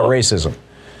talking about racism,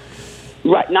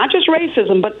 right? Not just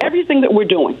racism, but everything that we're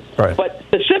doing. Right. But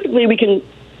specifically, we can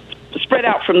spread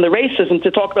out from the racism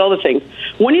to talk about other things.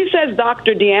 When he says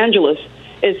Dr. DeAngelis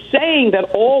is saying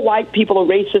that all white people are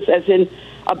racist, as in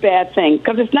a bad thing,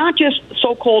 because it's not just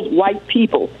so-called white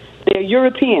people. They're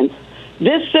Europeans.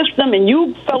 This system, and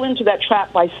you fell into that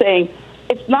trap by saying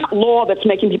it's not law that's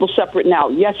making people separate now.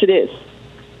 Yes, it is.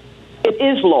 It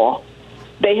is law.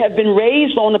 They have been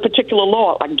raised on a particular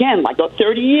law. Again, like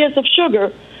 30 years of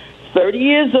sugar, 30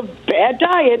 years of bad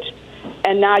diet,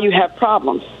 and now you have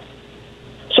problems.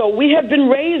 So we have been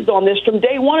raised on this from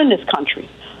day one in this country.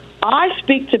 I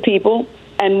speak to people,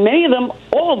 and many of them,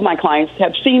 all of my clients,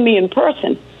 have seen me in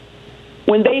person.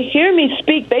 When they hear me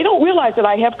speak, they don't realize that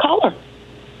I have color.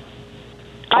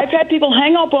 I've had people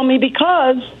hang up on me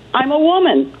because I'm a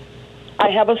woman. I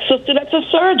have a sister that's a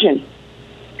surgeon,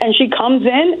 and she comes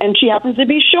in, and she happens to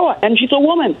be short, and she's a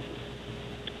woman.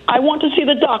 I want to see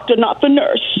the doctor, not the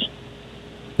nurse.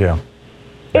 Yeah.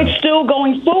 It's still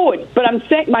going forward, but I'm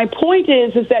saying my point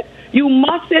is that you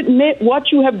must admit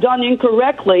what you have done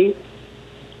incorrectly,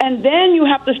 and then you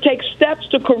have to take steps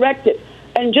to correct it.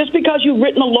 And just because you've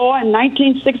written a law in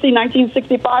 1960,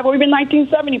 1965, or even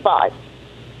 1975,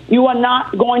 you are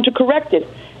not going to correct it,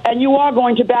 and you are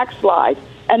going to backslide.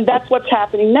 And that's what's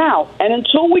happening now. And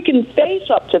until we can face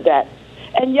up to that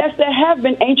And yes, there have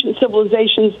been ancient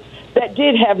civilizations that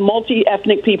did have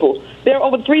multi-ethnic people. There are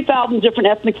over 3,000 different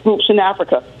ethnic groups in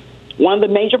Africa. One of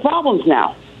the major problems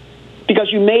now,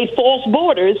 because you made false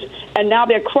borders, and now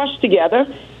they're crushed together,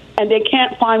 and they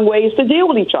can't find ways to deal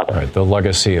with each other. Right, the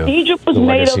legacy of Egypt was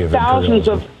made of thousands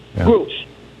of groups.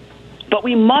 But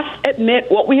we must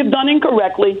admit what we have done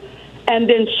incorrectly, and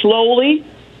then slowly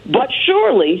but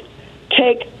surely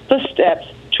take the steps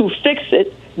to fix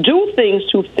it, do things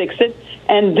to fix it,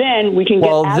 and then we can get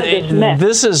out of this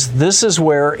mess. This is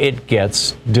where it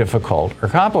gets difficult or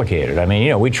complicated. I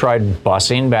mean, we tried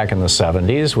busing back in the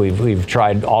 70s. We've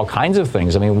tried all kinds of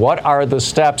things. I mean, what are the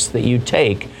steps that you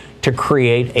take to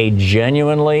create a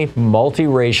genuinely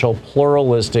multiracial,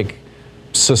 pluralistic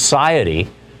society?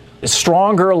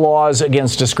 Stronger laws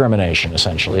against discrimination,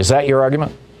 essentially. Is that your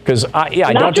argument? Because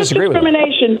I don't disagree with it. Not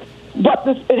just discrimination, but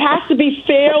it has to be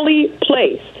fairly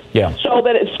placed. Yeah. So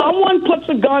that if someone puts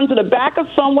a gun to the back of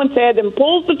someone's head and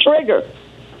pulls the trigger,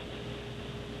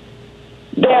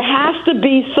 there has to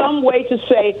be some way to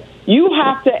say, you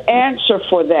have to answer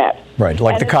for that. Right,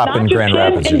 like the cop in Grand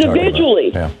Rapids.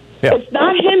 Individually. Yeah. Yeah. It's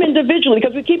not him individually,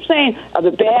 because we keep saying the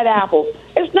bad apple.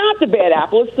 It's not the bad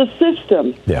apple. It's the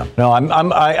system. Yeah. No,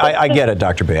 I get it,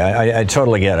 Dr. B. I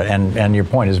totally get it, and your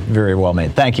point is very well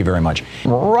made. Thank you very much.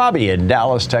 Robbie in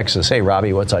Dallas, Texas. Hey,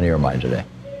 Robbie, what's on your mind today?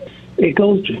 It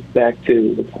goes back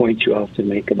to the point you often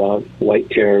make about white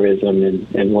terrorism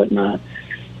and whatnot.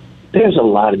 There's a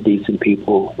lot of decent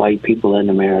people, white people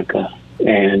in America,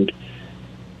 and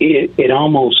it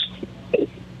almost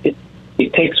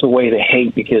it takes away the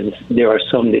hate, because there are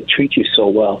some that treat you so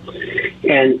well.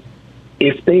 And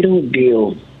if they don't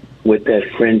deal with that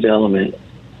fringe element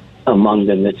among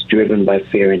them that's driven by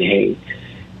fear and hate,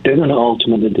 they're going to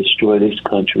ultimately destroy this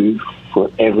country for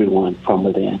everyone from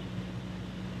within.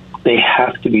 They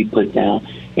have to be put down.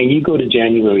 And you go to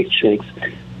January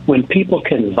 6th, when people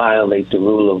can violate the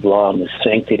rule of law and the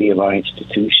sanctity of our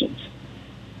institutions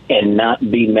and not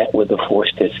be met with a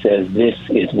force that says this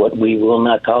is what we will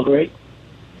not tolerate,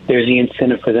 there's the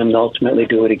incentive for them to ultimately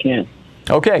do it again.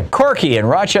 Okay, Corky in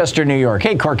Rochester, New York.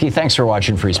 Hey, Corky, thanks for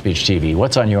watching Free Speech TV.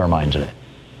 What's on your mind today?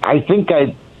 I think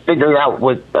I figured out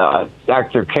what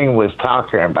Dr. King was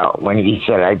talking about when he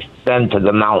said, I've been to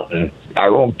the mountain. I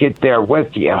won't get there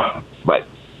with you, but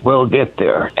we'll get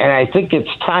there. And I think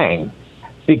it's time,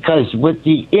 because with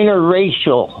the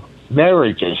interracial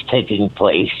marriages taking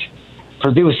place,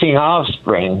 producing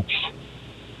offspring,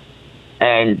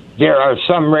 and there are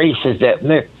some races that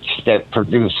mix that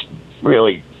produce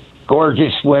really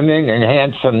gorgeous women and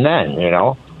handsome men,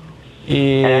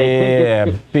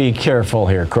 Yeah, be careful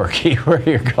here, Corky, where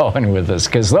you're going with this,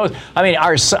 because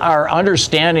our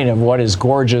understanding of what is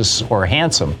gorgeous or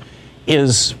handsome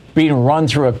is being run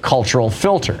through a cultural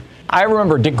filter. I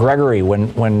remember Dick Gregory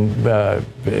when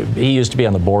he used to be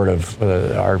on the board of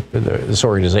this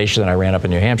organization that I ran up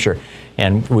in New Hampshire,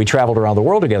 and we traveled around the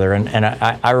world together. And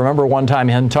I remember one time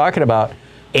him talking about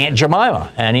Aunt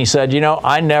Jemima, and he said,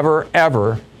 I never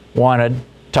ever wanted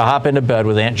to hop into bed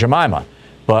with Aunt Jemima.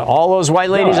 But all those white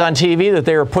ladies on TV that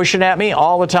they were pushing at me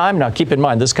all the time. Now, keep in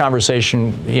mind, this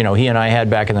conversation, he and I had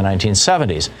back in the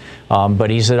 1970s. But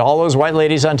he said, all those white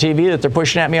ladies on TV that they're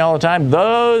pushing at me all the time,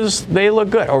 they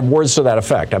look good, or words to that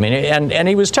effect. I mean, and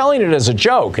he was telling it as a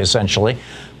joke, essentially.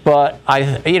 But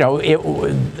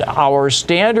our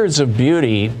standards of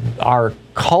beauty are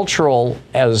cultural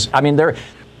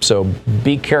so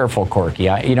be careful, Corky.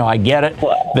 I get it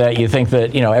that you think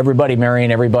that, everybody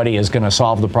marrying everybody is going to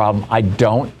solve the problem. I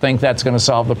don't think that's going to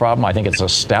solve the problem. I think it's a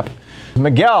step.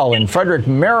 Miguel in Frederick,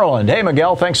 Maryland. Hey,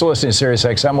 Miguel, thanks for listening to Sirius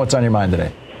XM. What's on your mind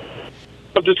today?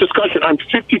 Of this discussion, I'm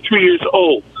 53 years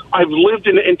old. I've lived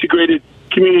in integrated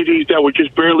communities that were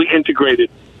just barely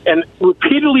integrated. And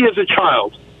repeatedly as a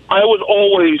child, I was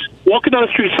always walking down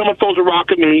the street, someone throws a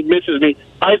rock at me, misses me.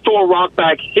 I throw a rock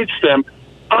back, hits them.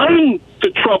 I'm the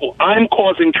trouble. I'm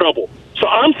causing trouble. So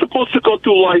I'm supposed to go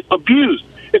through life abused.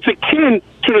 It's akin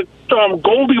to the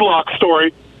Goldilocks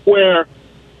story where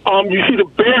you see the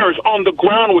bears on the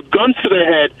ground with guns to their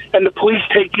head and the police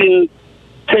taking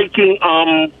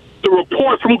the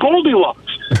report from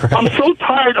Goldilocks. Right. I'm so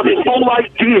tired of this whole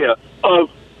idea of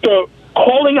the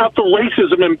calling out the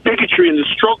racism and bigotry and the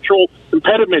structural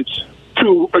impediments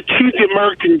to achieve the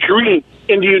American dream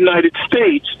in the United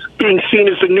States being seen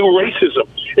as the new racism.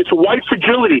 It's white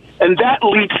fragility, and that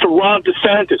leads to Ron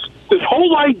DeSantis. This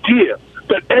whole idea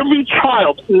that every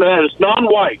child that is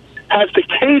non-white has to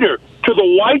cater to the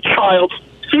white child's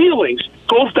feelings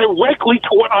goes directly to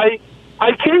what I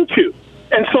came to.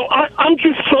 And so I'm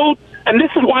just so, and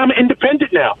this is why I'm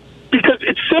independent now, because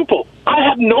it's simple. I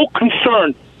have no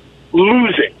concern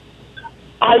losing.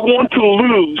 I want to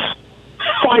lose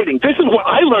fighting. This is what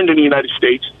I learned in the United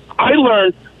States. I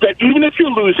learned that even if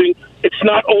you're losing, it's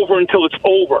not over until it's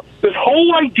over. This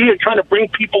whole idea of trying to bring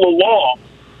people along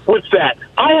with that.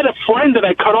 I had a friend that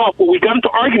I cut off when we got into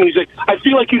argument. He's like, I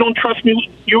feel like you don't trust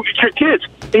me, your kids.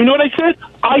 And you know what I said?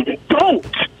 I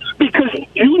don't. Because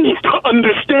you need to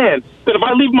understand that if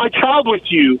I leave my child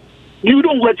with you, you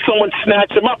don't let someone snatch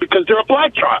them up because they're a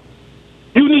black child.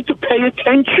 You need to pay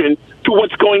attention to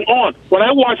what's going on. When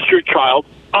I watch your child,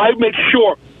 I make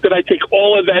sure that I take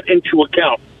all of that into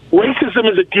account. Racism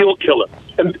is a deal killer.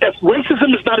 And if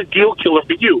racism is not a deal killer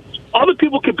for you, other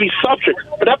people could be subject.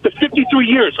 But after 53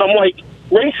 years, I'm like,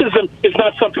 racism is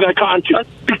not something I can't do.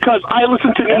 Because I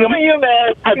listen to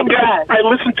I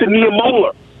listen to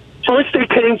Niemöller. First they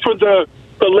came for the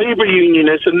labor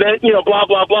unionists, and then, blah,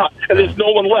 blah, blah. And there's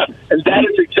no one left. And that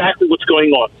is exactly what's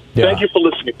going on. Yeah. Thank you for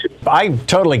listening to me. I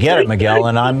totally get it, Miguel,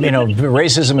 and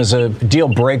racism is a deal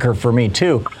breaker for me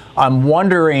too. I'm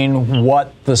wondering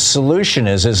what the solution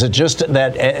is. Is it just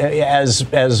that,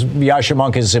 as Yasha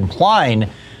Monk is implying,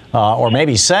 or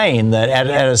maybe saying, that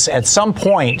at some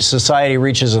point society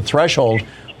reaches a threshold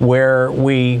where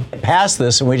we pass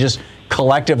this and we just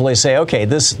collectively say, okay,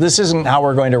 this isn't how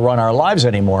we're going to run our lives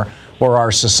anymore, or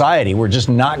our society. We're just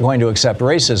not going to accept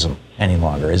racism any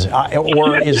longer. Is there?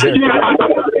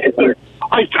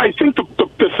 I think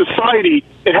the society,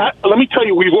 let me tell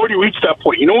you, we've already reached that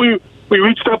point. You know, we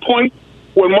reached that point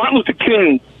when Martin Luther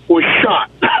King was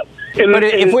shot.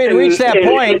 If we had reached that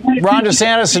point, Ron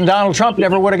DeSantis and Donald Trump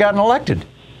never would have gotten elected.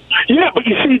 Yeah, but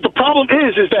you see, the problem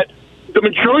is that the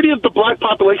majority of the black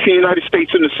population in the United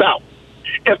States in the South,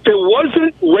 if there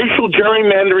wasn't racial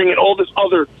gerrymandering and all this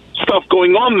other stuff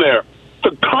going on there,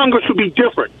 the Congress would be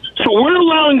different. So we're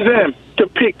allowing them to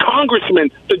pick congressmen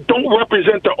that don't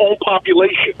represent their own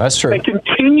population. That's true. And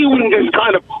continuing this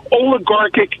kind of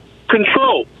oligarchic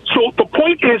control. So the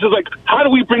point is like, how do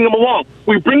we bring them along?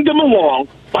 We bring them along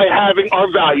by having our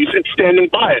values and standing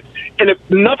by it. And if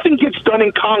nothing gets done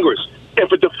in Congress,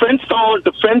 if a defense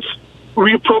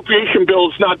reappropriation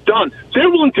bill is not done, they're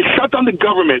willing to shut down the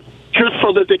government just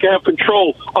so that they can have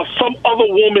control of some other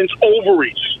woman's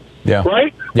ovaries. Yeah.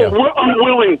 Right? Yeah. But we're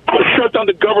unwilling to shut down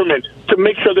the government to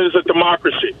make sure there's a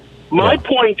democracy. My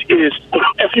point is,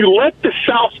 if you let the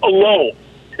South alone,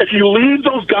 if you leave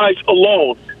those guys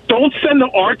alone, don't send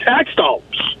them our tax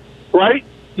dollars, right?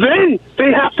 Then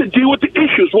they have to deal with the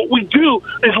issues. What we do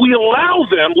is we allow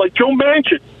them, like Joe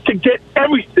Manchin, to get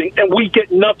everything and we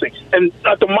get nothing. And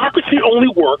a democracy only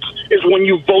works is when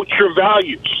you vote your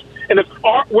values. And if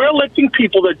we're electing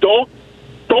people that don't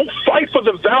fight for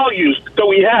the values that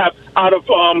we have out of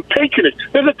patronage.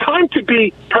 There's a time to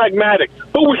be pragmatic,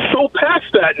 but we're so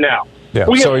past that now. Yeah.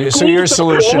 So your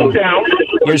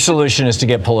solution is to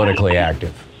get politically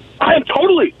active. I am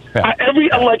totally. Every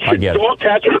election, dog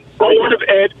catcher, board of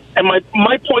ed, and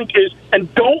my point is, and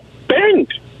don't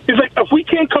bend. It's like if we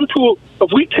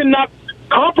cannot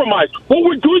compromise, what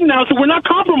we're doing now is that we're not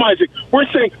compromising.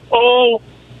 We're saying,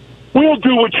 we'll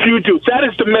do what you do. That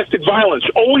is domestic violence.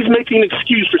 Always making an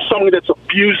excuse for someone that's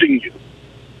abusing you.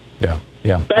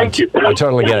 Yeah. Thank you. I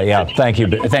totally get it. Yeah. Thank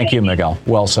you, Miguel.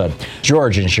 Well said.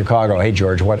 George in Chicago. Hey,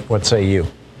 George, what say you?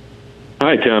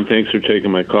 Hi, Tom. Thanks for taking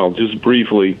my call. Just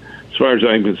briefly, as far as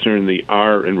I'm concerned, the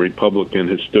R in Republican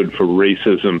has stood for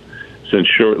racism since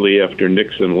shortly after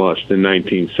Nixon lost in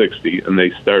 1960, and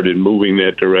they started moving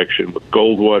that direction with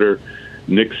Goldwater.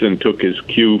 Nixon took his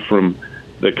cue from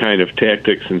the kind of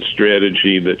tactics and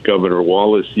strategy that Governor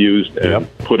Wallace used and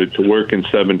put it to work in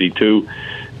 72.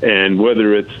 And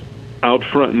whether it's out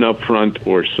front and up front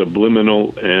or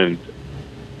subliminal and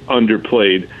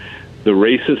underplayed, the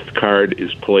racist card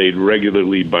is played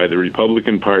regularly by the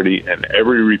Republican Party and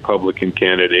every Republican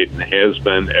candidate, and has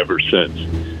been ever since.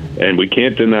 And we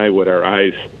can't deny what our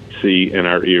eyes see and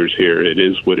our ears hear. It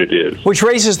is what it is. Which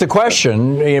raises the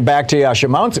question, back to Yasha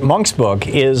Monk's book,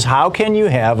 is how can you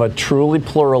have a truly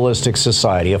pluralistic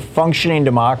society, a functioning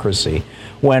democracy,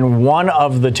 when one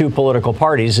of the two political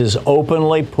parties is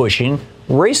openly pushing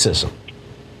racism?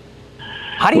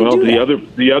 How do you do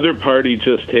that? The other party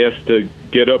just has to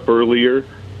get up earlier,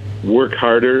 work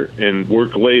harder, and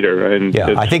work later. And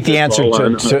I think the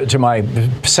answer to my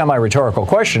semi-rhetorical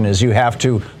question is you have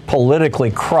to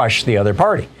politically crush the other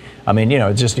party. I mean, they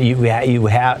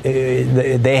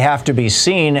have to be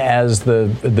seen as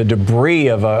the debris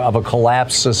of a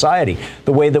collapsed society,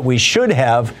 the way that we should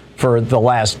have for the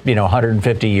last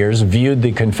 150 years viewed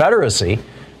the Confederacy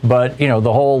But,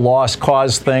 the whole lost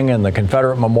cause thing and the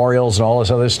Confederate memorials and all this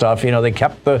other stuff, they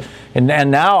kept and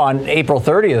now on April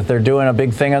 30th, they're doing a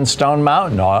big thing on Stone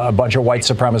Mountain. A bunch of white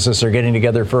supremacists are getting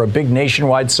together for a big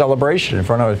nationwide celebration in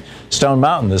front of Stone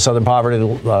Mountain. The Southern Poverty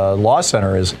Law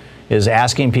Center is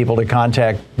asking people to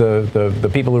contact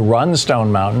the people who run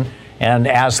Stone Mountain and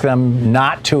ask them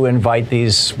not to invite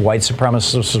these white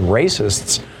supremacist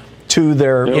racists to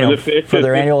their, for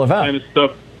their annual event.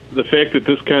 The fact that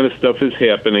this kind of stuff is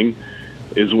happening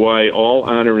is why all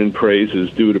honor and praise is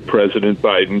due to President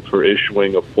Biden for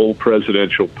issuing a full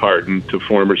presidential pardon to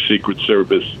former Secret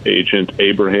Service agent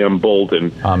Abraham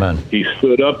Bolden. Amen. He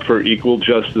stood up for equal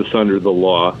justice under the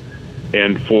law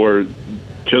and for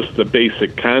just the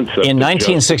basic concept. In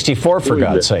 1964, for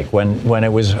God's sake, when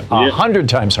it was 100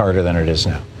 times harder than it is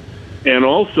now. And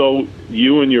also,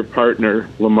 you and your partner,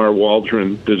 Lamar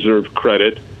Waldron, deserve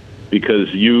credit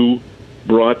because you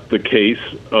brought the case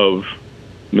of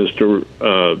Mr.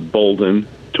 Bolden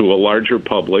to a larger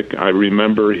public. I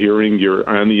remember hearing your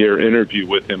on-the-air interview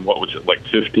with him, what was it, like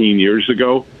 15 years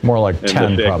ago? More like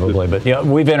 10 probably, but yeah,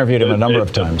 we've interviewed him a number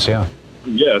of times, yeah.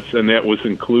 Yes, and that was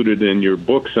included in your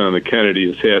books on the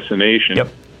Kennedy assassination. Yep.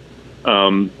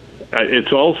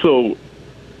 It's also,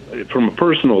 from a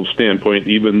personal standpoint,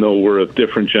 even though we're of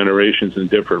different generations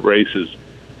and different races,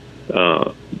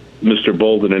 Mr.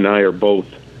 Bolden and I are both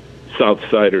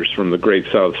Southsiders from the great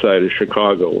South Side of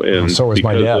Chicago. And so is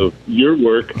my dad. Because of your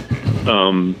work,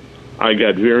 I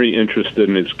got very interested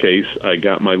in his case. I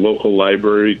got my local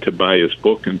library to buy his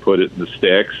book and put it in the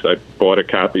stacks. I bought a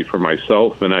copy for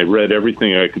myself, and I read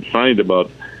everything I could find about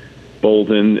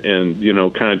Bolden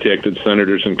and, contacted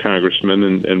senators and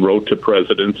congressmen and wrote to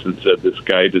presidents and said, this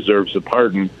guy deserves a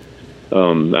pardon. I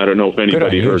don't know if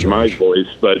anybody heard my voice,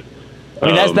 but... I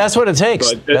mean, that's what it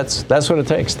takes. That's what it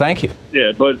takes. Thank you.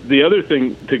 Yeah, but the other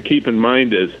thing to keep in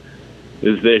mind is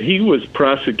that he was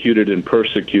prosecuted and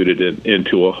persecuted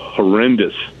into a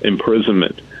horrendous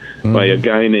imprisonment by a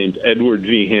guy named Edward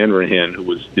V. Hanrahan, who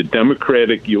was the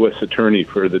Democratic U.S. Attorney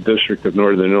for the District of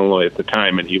Northern Illinois at the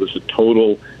time, and he was a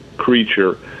total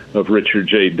creature of Richard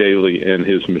J. Daley and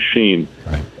his machine.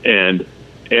 Right. And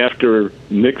after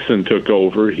Nixon took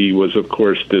over, he was, of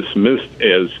course, dismissed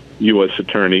as U.S.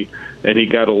 Attorney, and he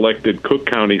got elected Cook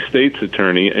County State's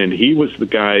Attorney, and he was the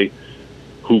guy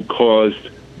who caused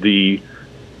the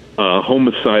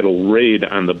homicidal raid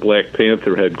on the Black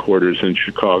Panther headquarters in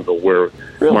Chicago, where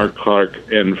Mark Clark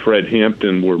and Fred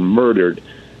Hampton were murdered,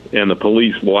 and the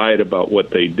police lied about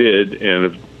what they did,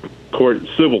 and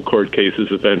civil court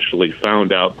cases eventually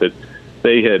found out that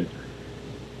they had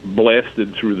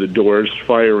blasted through the doors,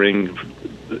 firing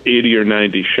 80 or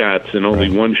 90 shots, and only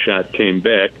one shot came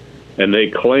back. And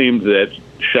they claimed that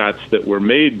shots that were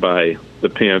made by the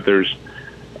Panthers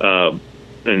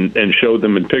and showed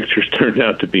them in pictures turned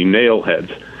out to be nail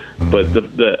heads. But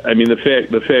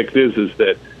the fact is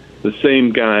that the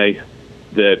same guy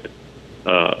that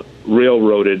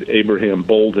railroaded Abraham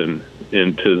Bolden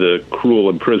into the cruel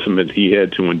imprisonment he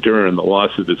had to endure and the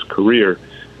loss of his career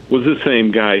was the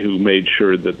same guy who made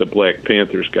sure that the Black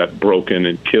Panthers got broken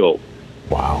and killed.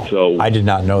 Wow. So I did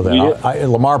not know that. Yeah.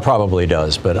 Lamar probably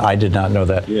does, but I did not know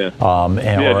that. Yeah.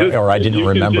 Or I didn't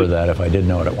remember that if I did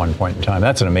know it at one point in time.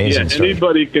 That's an amazing story.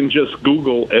 Anybody can just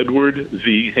Google Edward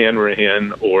V.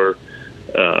 Hanrahan or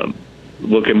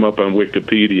look him up on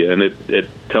Wikipedia, and it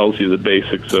tells you the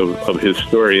basics of his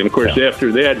story. And, of course,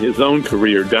 after that, his own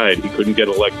career died. He couldn't get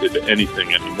elected to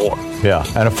anything anymore. Yeah,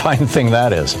 and a fine thing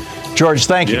that is. George,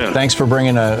 thank you. Yeah. Thanks for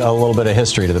bringing a little bit of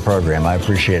history to the program. I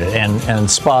appreciate it.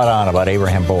 And spot on about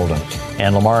Abraham Bolden.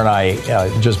 And Lamar and I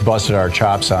just busted our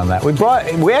chops on that.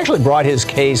 We actually brought his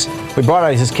case. We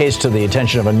brought his case to the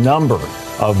attention of a number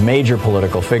of major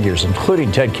political figures, including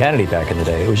Ted Kennedy back in the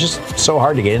day. It was just so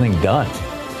hard to get anything done.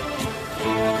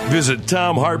 Visit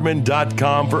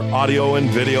TomHartman.com for audio and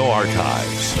video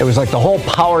archives. It was like the whole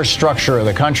power structure of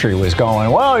the country was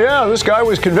going, well, yeah, this guy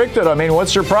was convicted. I mean,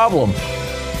 what's your problem?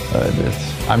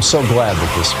 I'm so glad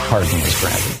that this pardon was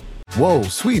granted. Whoa,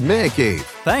 sweet man cave.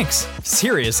 Thanks.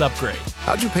 Serious upgrade.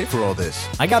 How'd you pay for all this?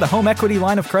 I got a home equity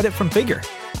line of credit from Figure.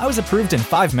 I was approved in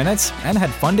 5 minutes and had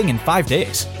funding in 5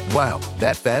 days. Wow,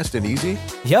 that fast and easy?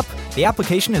 Yep. The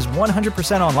application is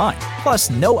 100% online, plus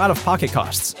no out-of-pocket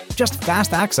costs. Just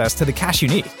fast access to the cash you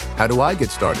need. How do I get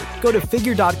started? Go to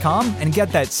Figure.com and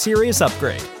get that serious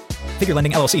upgrade. Figure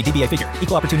Lending LLC, DBA Figure,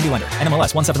 Equal Opportunity Lender,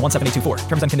 NMLS 1717824.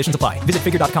 Terms and conditions apply. Visit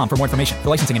Figure.com for more information. For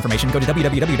licensing information, go to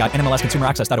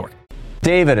www.nmlsconsumeraccess.org.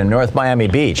 David in North Miami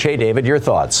Beach. Hey, David, your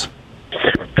thoughts?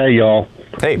 Hey, y'all.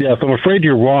 Hey. Yes, I'm afraid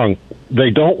you're wrong.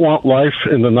 They don't want life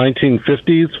in the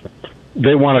 1950s.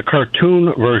 They want a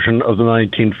cartoon version of the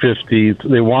 1950s.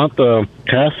 They want the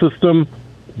caste system.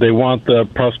 They want the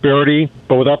prosperity,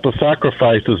 but without the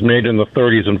sacrifices made in the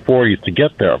 30s and 40s to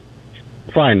get there.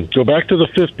 Fine. Go back to the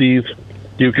 50s.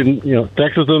 You can,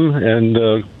 sexism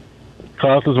and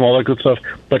classism, all that good stuff,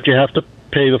 but you have to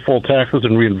pay the full taxes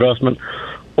and reinvestment,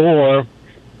 or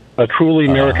a truly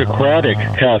meritocratic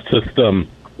caste system,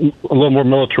 a little more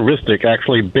militaristic,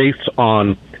 actually based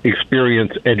on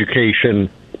experience, education.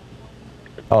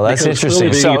 Oh, that's because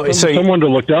interesting. So someone to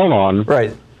look down on.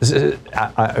 Right.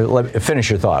 Let me finish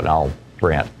your thought, and I'll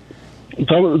rant.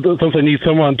 Since I need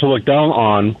someone to look down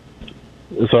on,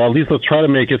 so at least let's try to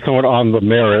make it somewhat on the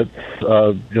merits.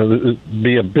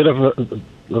 Be a bit of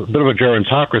a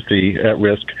gerontocracy at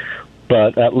risk,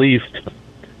 but at least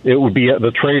it would be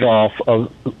the trade-off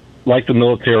of, like the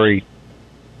military,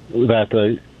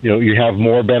 that you have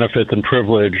more benefits and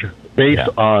privilege based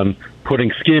on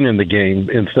putting skin in the game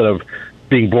instead of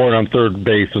being born on third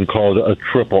base and called a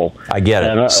triple. I get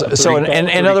it.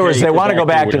 In other words, they want to go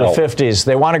back to the 50s.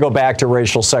 They want to go back to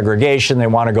racial segregation. They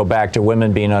want to go back to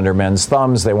women being under men's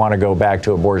thumbs. They want to go back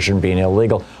to abortion being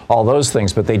illegal, all those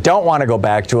things. But they don't want to go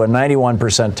back to a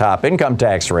 91% top income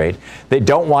tax rate. They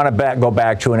don't want to go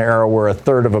back to an era where a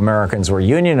third of Americans were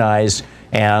unionized.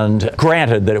 And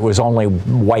granted that it was only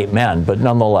white men, but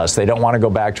nonetheless, they don't want to go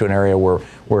back to an area where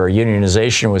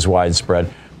unionization was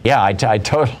widespread. Yeah, I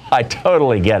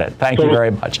totally get it. Thank you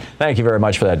very much. Thank you very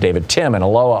much for that, David. Tim in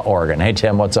Aloha, Oregon. Hey,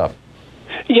 Tim, what's up?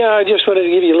 Yeah, I just wanted to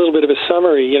give you a little bit of a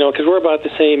summary, because we're about the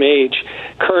same age.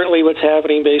 Currently, what's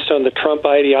happening based on the Trump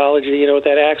ideology, with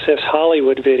that Access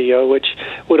Hollywood video, which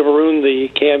would have ruined the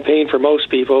campaign for most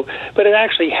people, but it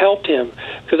actually helped him.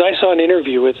 Because I saw an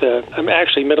interview with I'm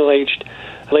actually middle-aged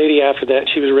lady after that.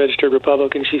 She was a registered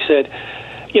Republican. She said,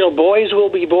 boys will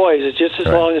be boys. It's just as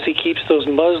long as he keeps those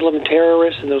Muslim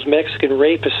terrorists and those Mexican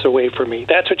rapists away from me.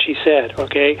 That's what she said,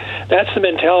 okay? That's the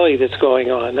mentality that's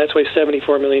going on. That's why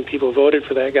 74 million people voted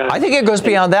for that guy. I think it goes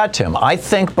beyond that, Tim. I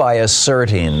think by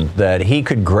asserting that he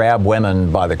could grab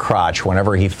women by the crotch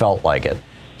whenever he felt like it,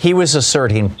 he was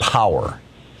asserting power.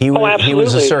 He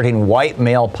was asserting white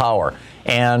male power.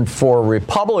 And for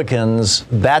Republicans,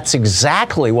 that's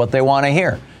exactly what they want to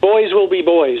hear. Boys will be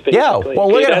boys, basically. Yeah,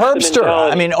 well, look at Herbster.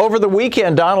 I mean, over the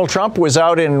weekend, Donald Trump was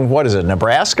out in,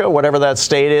 Nebraska, whatever that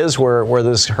state is, where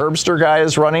this Herbster guy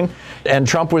is running. And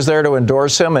Trump was there to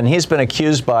endorse him, and he's been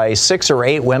accused by 6 or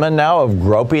 8 women now of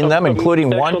groping them,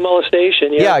 including one. Sexual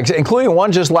molestation, yeah, including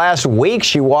one just last week.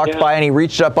 She walked by and he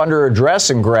reached up under her dress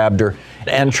and grabbed her.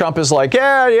 And Trump is like,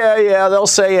 yeah, they'll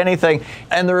say anything.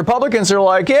 And the Republicans are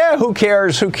like, yeah, who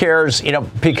cares,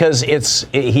 because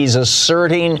he's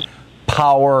asserting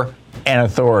power and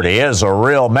authority. He is a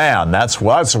real man. That's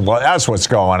what's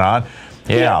going on.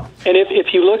 Yeah. And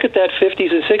if you look at that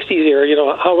 50s and 60s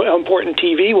era, how important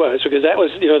TV was, because that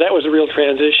was a real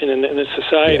transition in the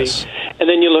society. Yes. And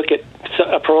then you look at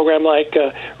a program like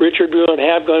Richard Buell and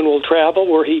Have Gun Will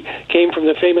Travel, where he came from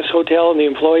the famous hotel and the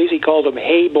employees, he called them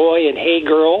Hey Boy and Hey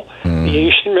Girl. You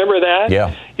should remember that?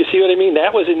 Yeah. You see what I mean?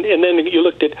 That was, and then you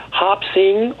looked at Hop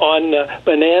Sing on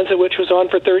Bonanza, which was on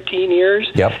for 13 years.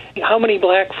 Yep. How many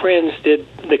black friends did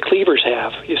the Cleavers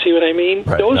have? You see what I mean?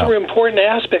 Right, Those were important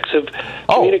aspects of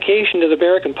communication to the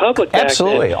American public back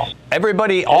absolutely. then.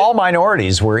 Everybody, all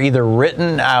minorities were either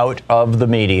written out of the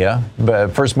media,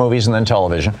 first movies and then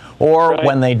television, or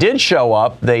when they did show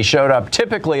up, they showed up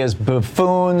typically as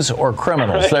buffoons or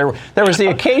criminals. Right. There was the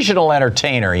occasional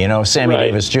entertainer, Sammy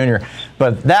Davis Jr.,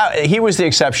 but he was the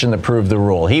exception that proved the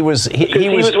rule. He was with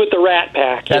the Rat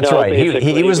Pack. That's right.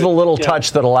 He was the little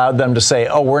touch that allowed them to say,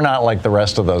 "Oh, we're not like the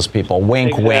rest of those people."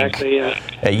 Wink, wink.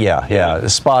 Yeah.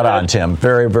 Spot on, Tim.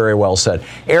 Very, very well said.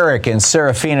 Eric in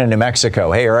Serafina, New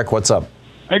Mexico. Hey, Eric, what's up?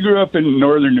 I grew up in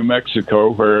northern New Mexico,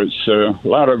 where it's a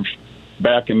lot of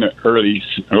back in the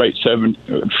late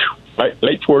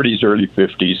 40s, early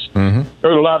 50s. Mm-hmm.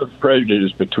 There was a lot of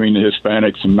prejudice between the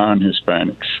Hispanics and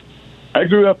non-Hispanics. I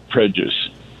grew up prejudiced.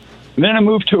 And then I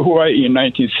moved to Hawaii in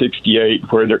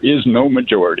 1968, where there is no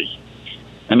majority.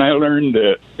 And I learned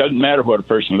that it doesn't matter what a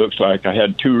person looks like. I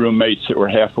had 2 roommates that were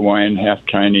half Hawaiian, half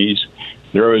Chinese.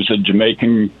 There was a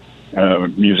Jamaican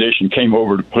musician came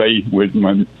over to play with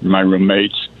my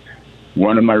roommates.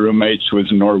 One of my roommates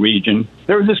was Norwegian.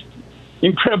 There was this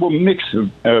incredible mix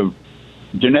of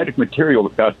genetic material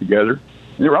that got together.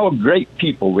 And they were all great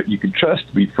people that you could trust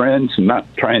to be friends and not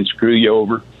try and screw you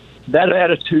over. That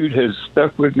attitude has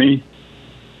stuck with me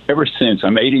ever since.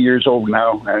 I'm 80 years old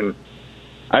now, and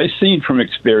I've seen from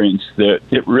experience that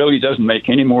it really doesn't make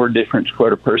any more difference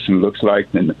what a person looks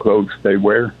like than the clothes they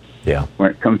wear. Yeah. When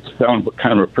it comes to telling what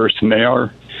kind of a person they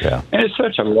are. Yeah. And it's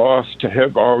such a loss to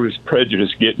have all this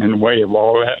prejudice getting in the way of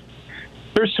all that.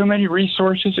 There's so many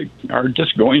resources that are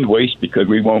just going to waste because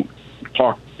we won't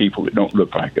talk to people that don't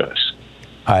look like us.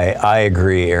 I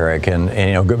agree, Eric, and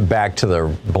go back to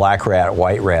the black rat,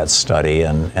 white rat study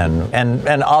and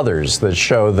others that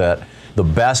show that the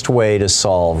best way to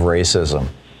solve racism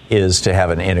is to have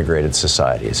an integrated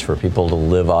society. It's for people to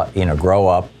live up, grow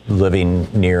up living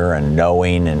near and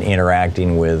knowing and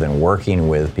interacting with and working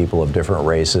with people of different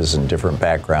races and different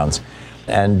backgrounds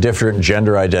and different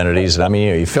gender identities. And I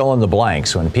mean, you fill in the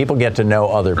blanks. When people get to know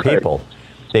other people,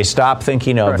 they stop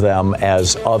thinking of them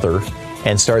as other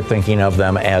and start thinking of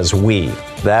them as we.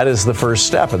 That is the first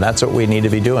step, and that's what we need to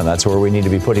be doing. That's where we need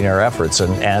to be putting our efforts.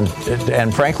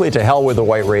 And frankly, to hell with the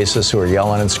white racists who are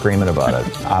yelling and screaming about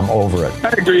it. I'm over it. I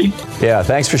agree. Yeah,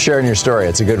 thanks for sharing your story.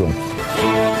 It's a good one.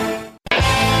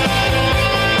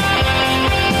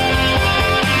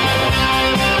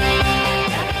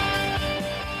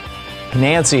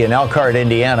 Nancy in Elkhart,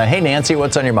 Indiana. Hey, Nancy,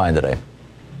 what's on your mind today?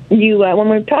 When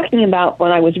we were talking about,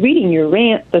 when I was reading your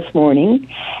rant this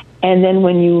morning, and then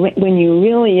when you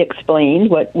really explained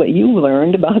what you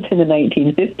learned about in the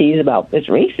 1950s about this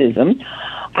racism,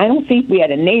 I don't think we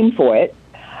had a name for it.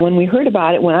 When we heard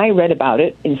about it, when I read about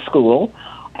it in school,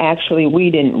 actually we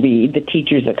didn't read, the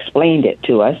teachers explained it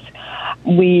to us.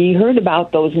 We heard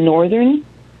about those northern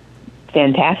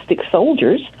fantastic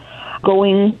soldiers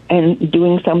going and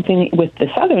doing something with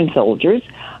the southern soldiers.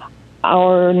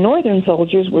 Our northern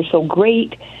soldiers were so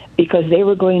great because they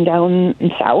were going down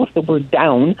south, they were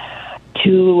down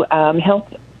to help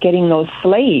getting those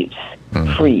slaves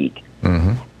freed.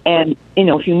 Mm-hmm. And,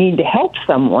 if you need to help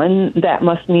someone, that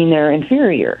must mean they're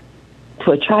inferior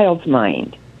to a child's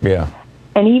mind. Yeah.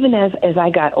 And even as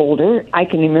I got older, I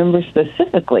can remember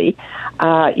specifically,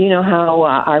 how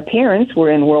our parents were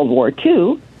in World War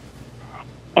II.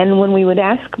 And when we would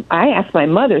I asked my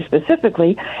mother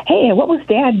specifically, hey, what was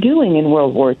Dad doing in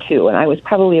World War II? And I was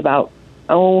probably about,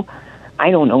 I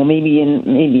don't know,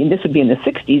 maybe this would be in the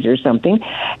 60s or something.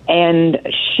 And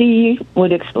she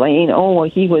would explain,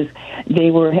 the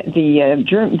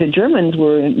Germans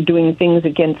were doing things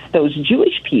against those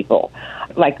Jewish people,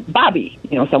 like Bobby,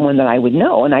 someone that I would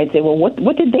know. And I'd say, well,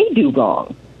 what did they do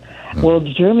wrong? Well,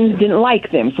 the Germans didn't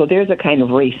like them, so there's a kind of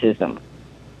racism.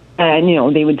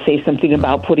 And, they would say something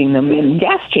about putting them in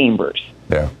gas chambers.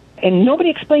 Yeah. And nobody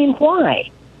explained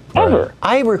why, ever. Right.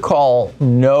 I recall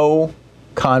no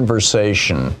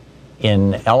conversation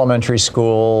in elementary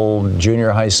school, junior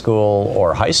high school,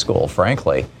 or high school,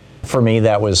 frankly. For me,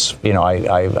 that was,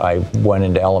 I went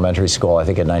into elementary school, I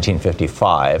think, in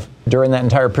 1955. During that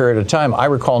entire period of time, I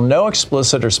recall no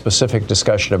explicit or specific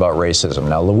discussion about racism.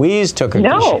 Now, Louise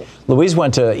Louise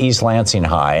went to East Lansing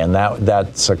High, and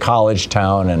that's a college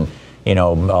town, and,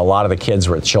 a lot of the kids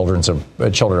were children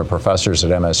of professors at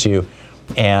MSU.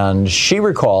 And she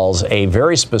recalls a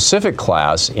very specific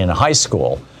class in high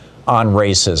school on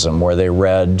racism, where they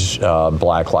read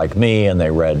Black Like Me, and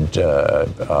they read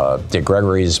Dick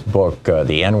Gregory's book,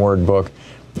 the N-Word book.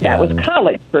 That was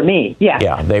college for me, yeah.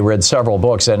 Yeah, they read several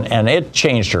books, and it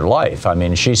changed her life. I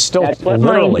mean, she still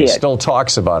literally still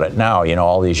talks about it now,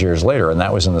 all these years later, and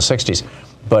that was in the 60s.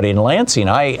 But in Lansing,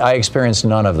 I experienced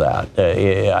none of that.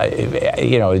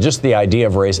 Just the idea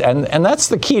of race, and that's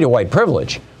the key to white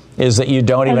privilege, is that you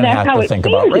don't even have to think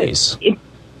about race.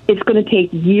 It's going to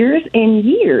take years and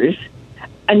years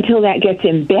until that gets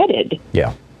embedded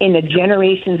in a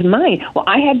generation's mind. Well,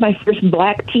 I had my first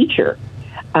black teacher.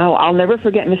 I'll never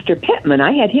forget Mr. Pittman.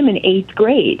 I had him in 8th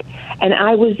grade, and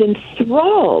I was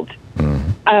enthralled,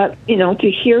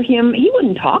 to hear him. He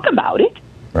wouldn't talk about it,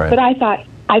 but I thought,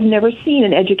 I've never seen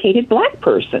an educated black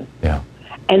person. Yeah.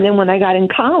 And then when I got in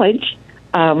college,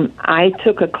 I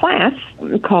took a class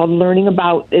called Learning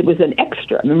About, it was an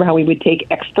extra. Remember how we would take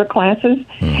extra classes?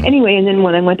 Mm-hmm. Anyway, and then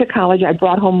when I went to college, I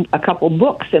brought home a couple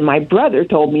books, and my brother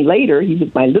told me later, he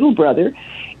was my little brother,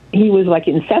 he was like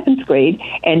in 7th grade,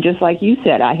 and just like you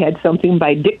said, I had something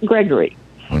by Dick Gregory,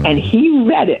 and he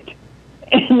read it.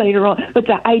 And later on, but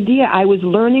the idea, I was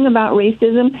learning about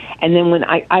racism, and then when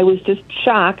I was just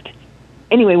shocked.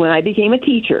 Anyway, when I became a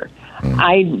teacher,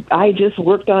 I just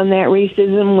worked on that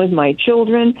racism with my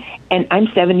children, and I'm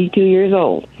 72 years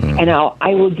old, and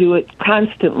I will do it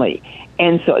constantly.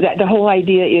 And so the whole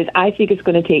idea is, I think it's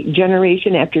going to take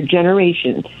generation after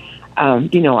generation.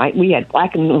 We had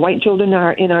black and white children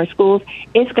in our schools.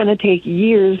 It's going to take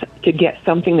years to get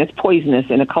something that's poisonous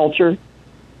in a culture,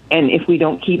 and if we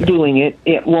don't keep doing it,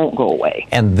 it won't go away.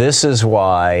 And this is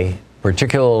why,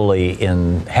 particularly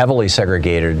in heavily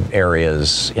segregated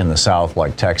areas in the South,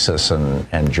 like Texas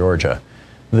and Georgia,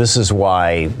 this is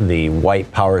why the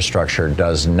white power structure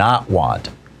does not want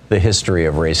the history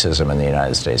of racism in the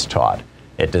United States taught.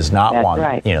 It does not That's want,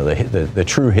 right. the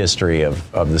true history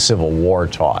of the Civil War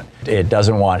taught. It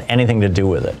doesn't want anything to do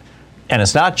with it. And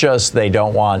it's not just they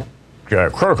don't want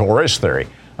critical race theory.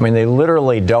 I mean, they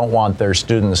literally don't want their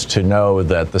students to know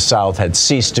that the South had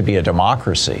ceased to be a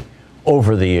democracy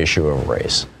over the issue of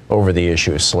race, over the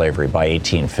issue of slavery by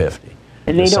 1850.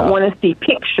 And they don't want to see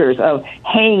pictures of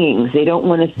hangings. They don't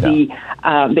want to see.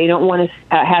 They don't want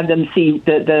to have them see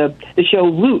the show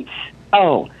Roots.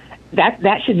 Oh,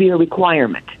 that should be a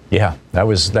requirement. Yeah, that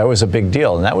was a big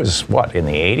deal, and that was what, in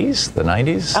the 80s, the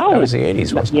 90s. Oh, that was the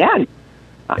 80s, wasn't it? Yeah.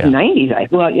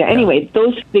 90s. Anyway,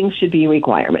 those things should be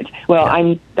requirements. Well,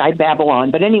 I babble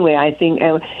on, but anyway, I think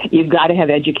you've got to have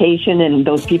education, and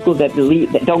those people that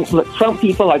believe that don't Trump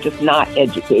people are just not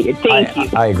educated. Thank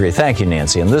you. I agree. Thank you,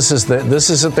 Nancy. And this is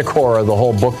at the core of the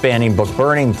whole book banning, book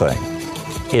burning thing.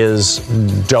 Is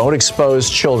don't expose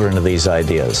children to these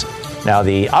ideas. Now,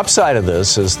 the upside of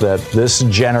this is that this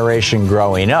generation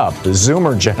growing up, the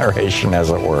Zoomer generation, as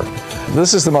it were,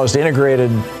 this is the most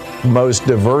integrated, most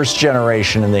diverse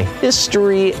generation in the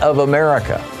history of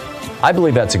America. I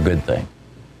believe that's a good thing.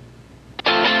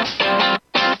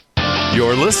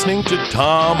 You're listening to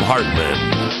Thom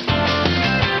Hartmann.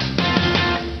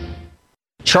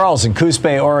 Charles in Coos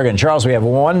Bay, Oregon. Charles, we have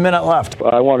 1 minute left.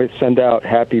 I want to send out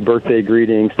happy birthday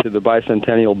greetings to the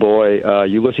bicentennial boy,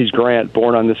 Ulysses Grant,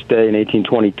 born on this day in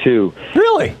 1822.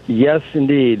 Really? Yes,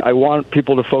 indeed. I want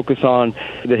people to focus on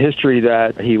the history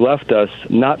that he left us,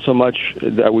 not so much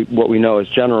that what we know as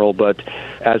general, but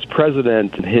as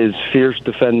president, his fierce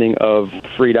defending of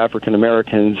freed African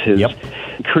Americans, his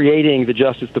creating the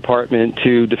Justice Department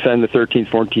to defend the 13th,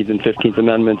 14th, and 15th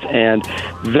Amendments, and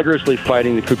vigorously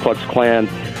fighting the Ku Klux Klan.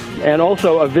 And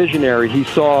also a visionary. He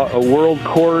saw a world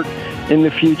court in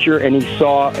the future, and he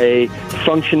saw a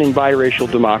functioning biracial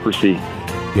democracy.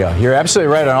 Yeah, you're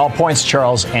absolutely right on all points,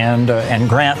 Charles. And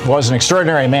Grant was an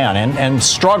extraordinary man and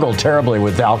struggled terribly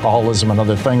with alcoholism and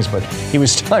other things, but he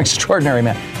was still an extraordinary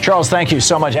man. Charles, thank you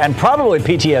so much. And probably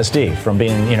PTSD from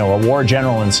being, a war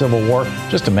general in Civil War.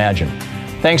 Just imagine.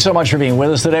 Thanks so much for being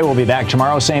with us today. We'll be back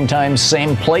tomorrow, same time,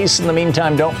 same place. In the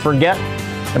meantime, don't forget,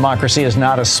 democracy is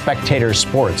not a spectator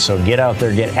sport, so get out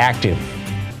there, get active.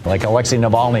 Like Alexei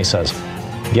Navalny says,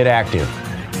 get active.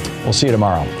 We'll see you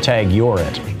tomorrow. Tag, you're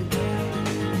it.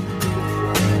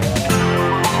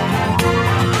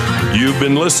 You've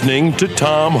been listening to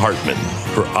Thom Hartmann.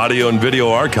 For audio and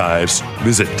video archives,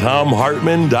 visit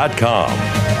thomhartmann.com.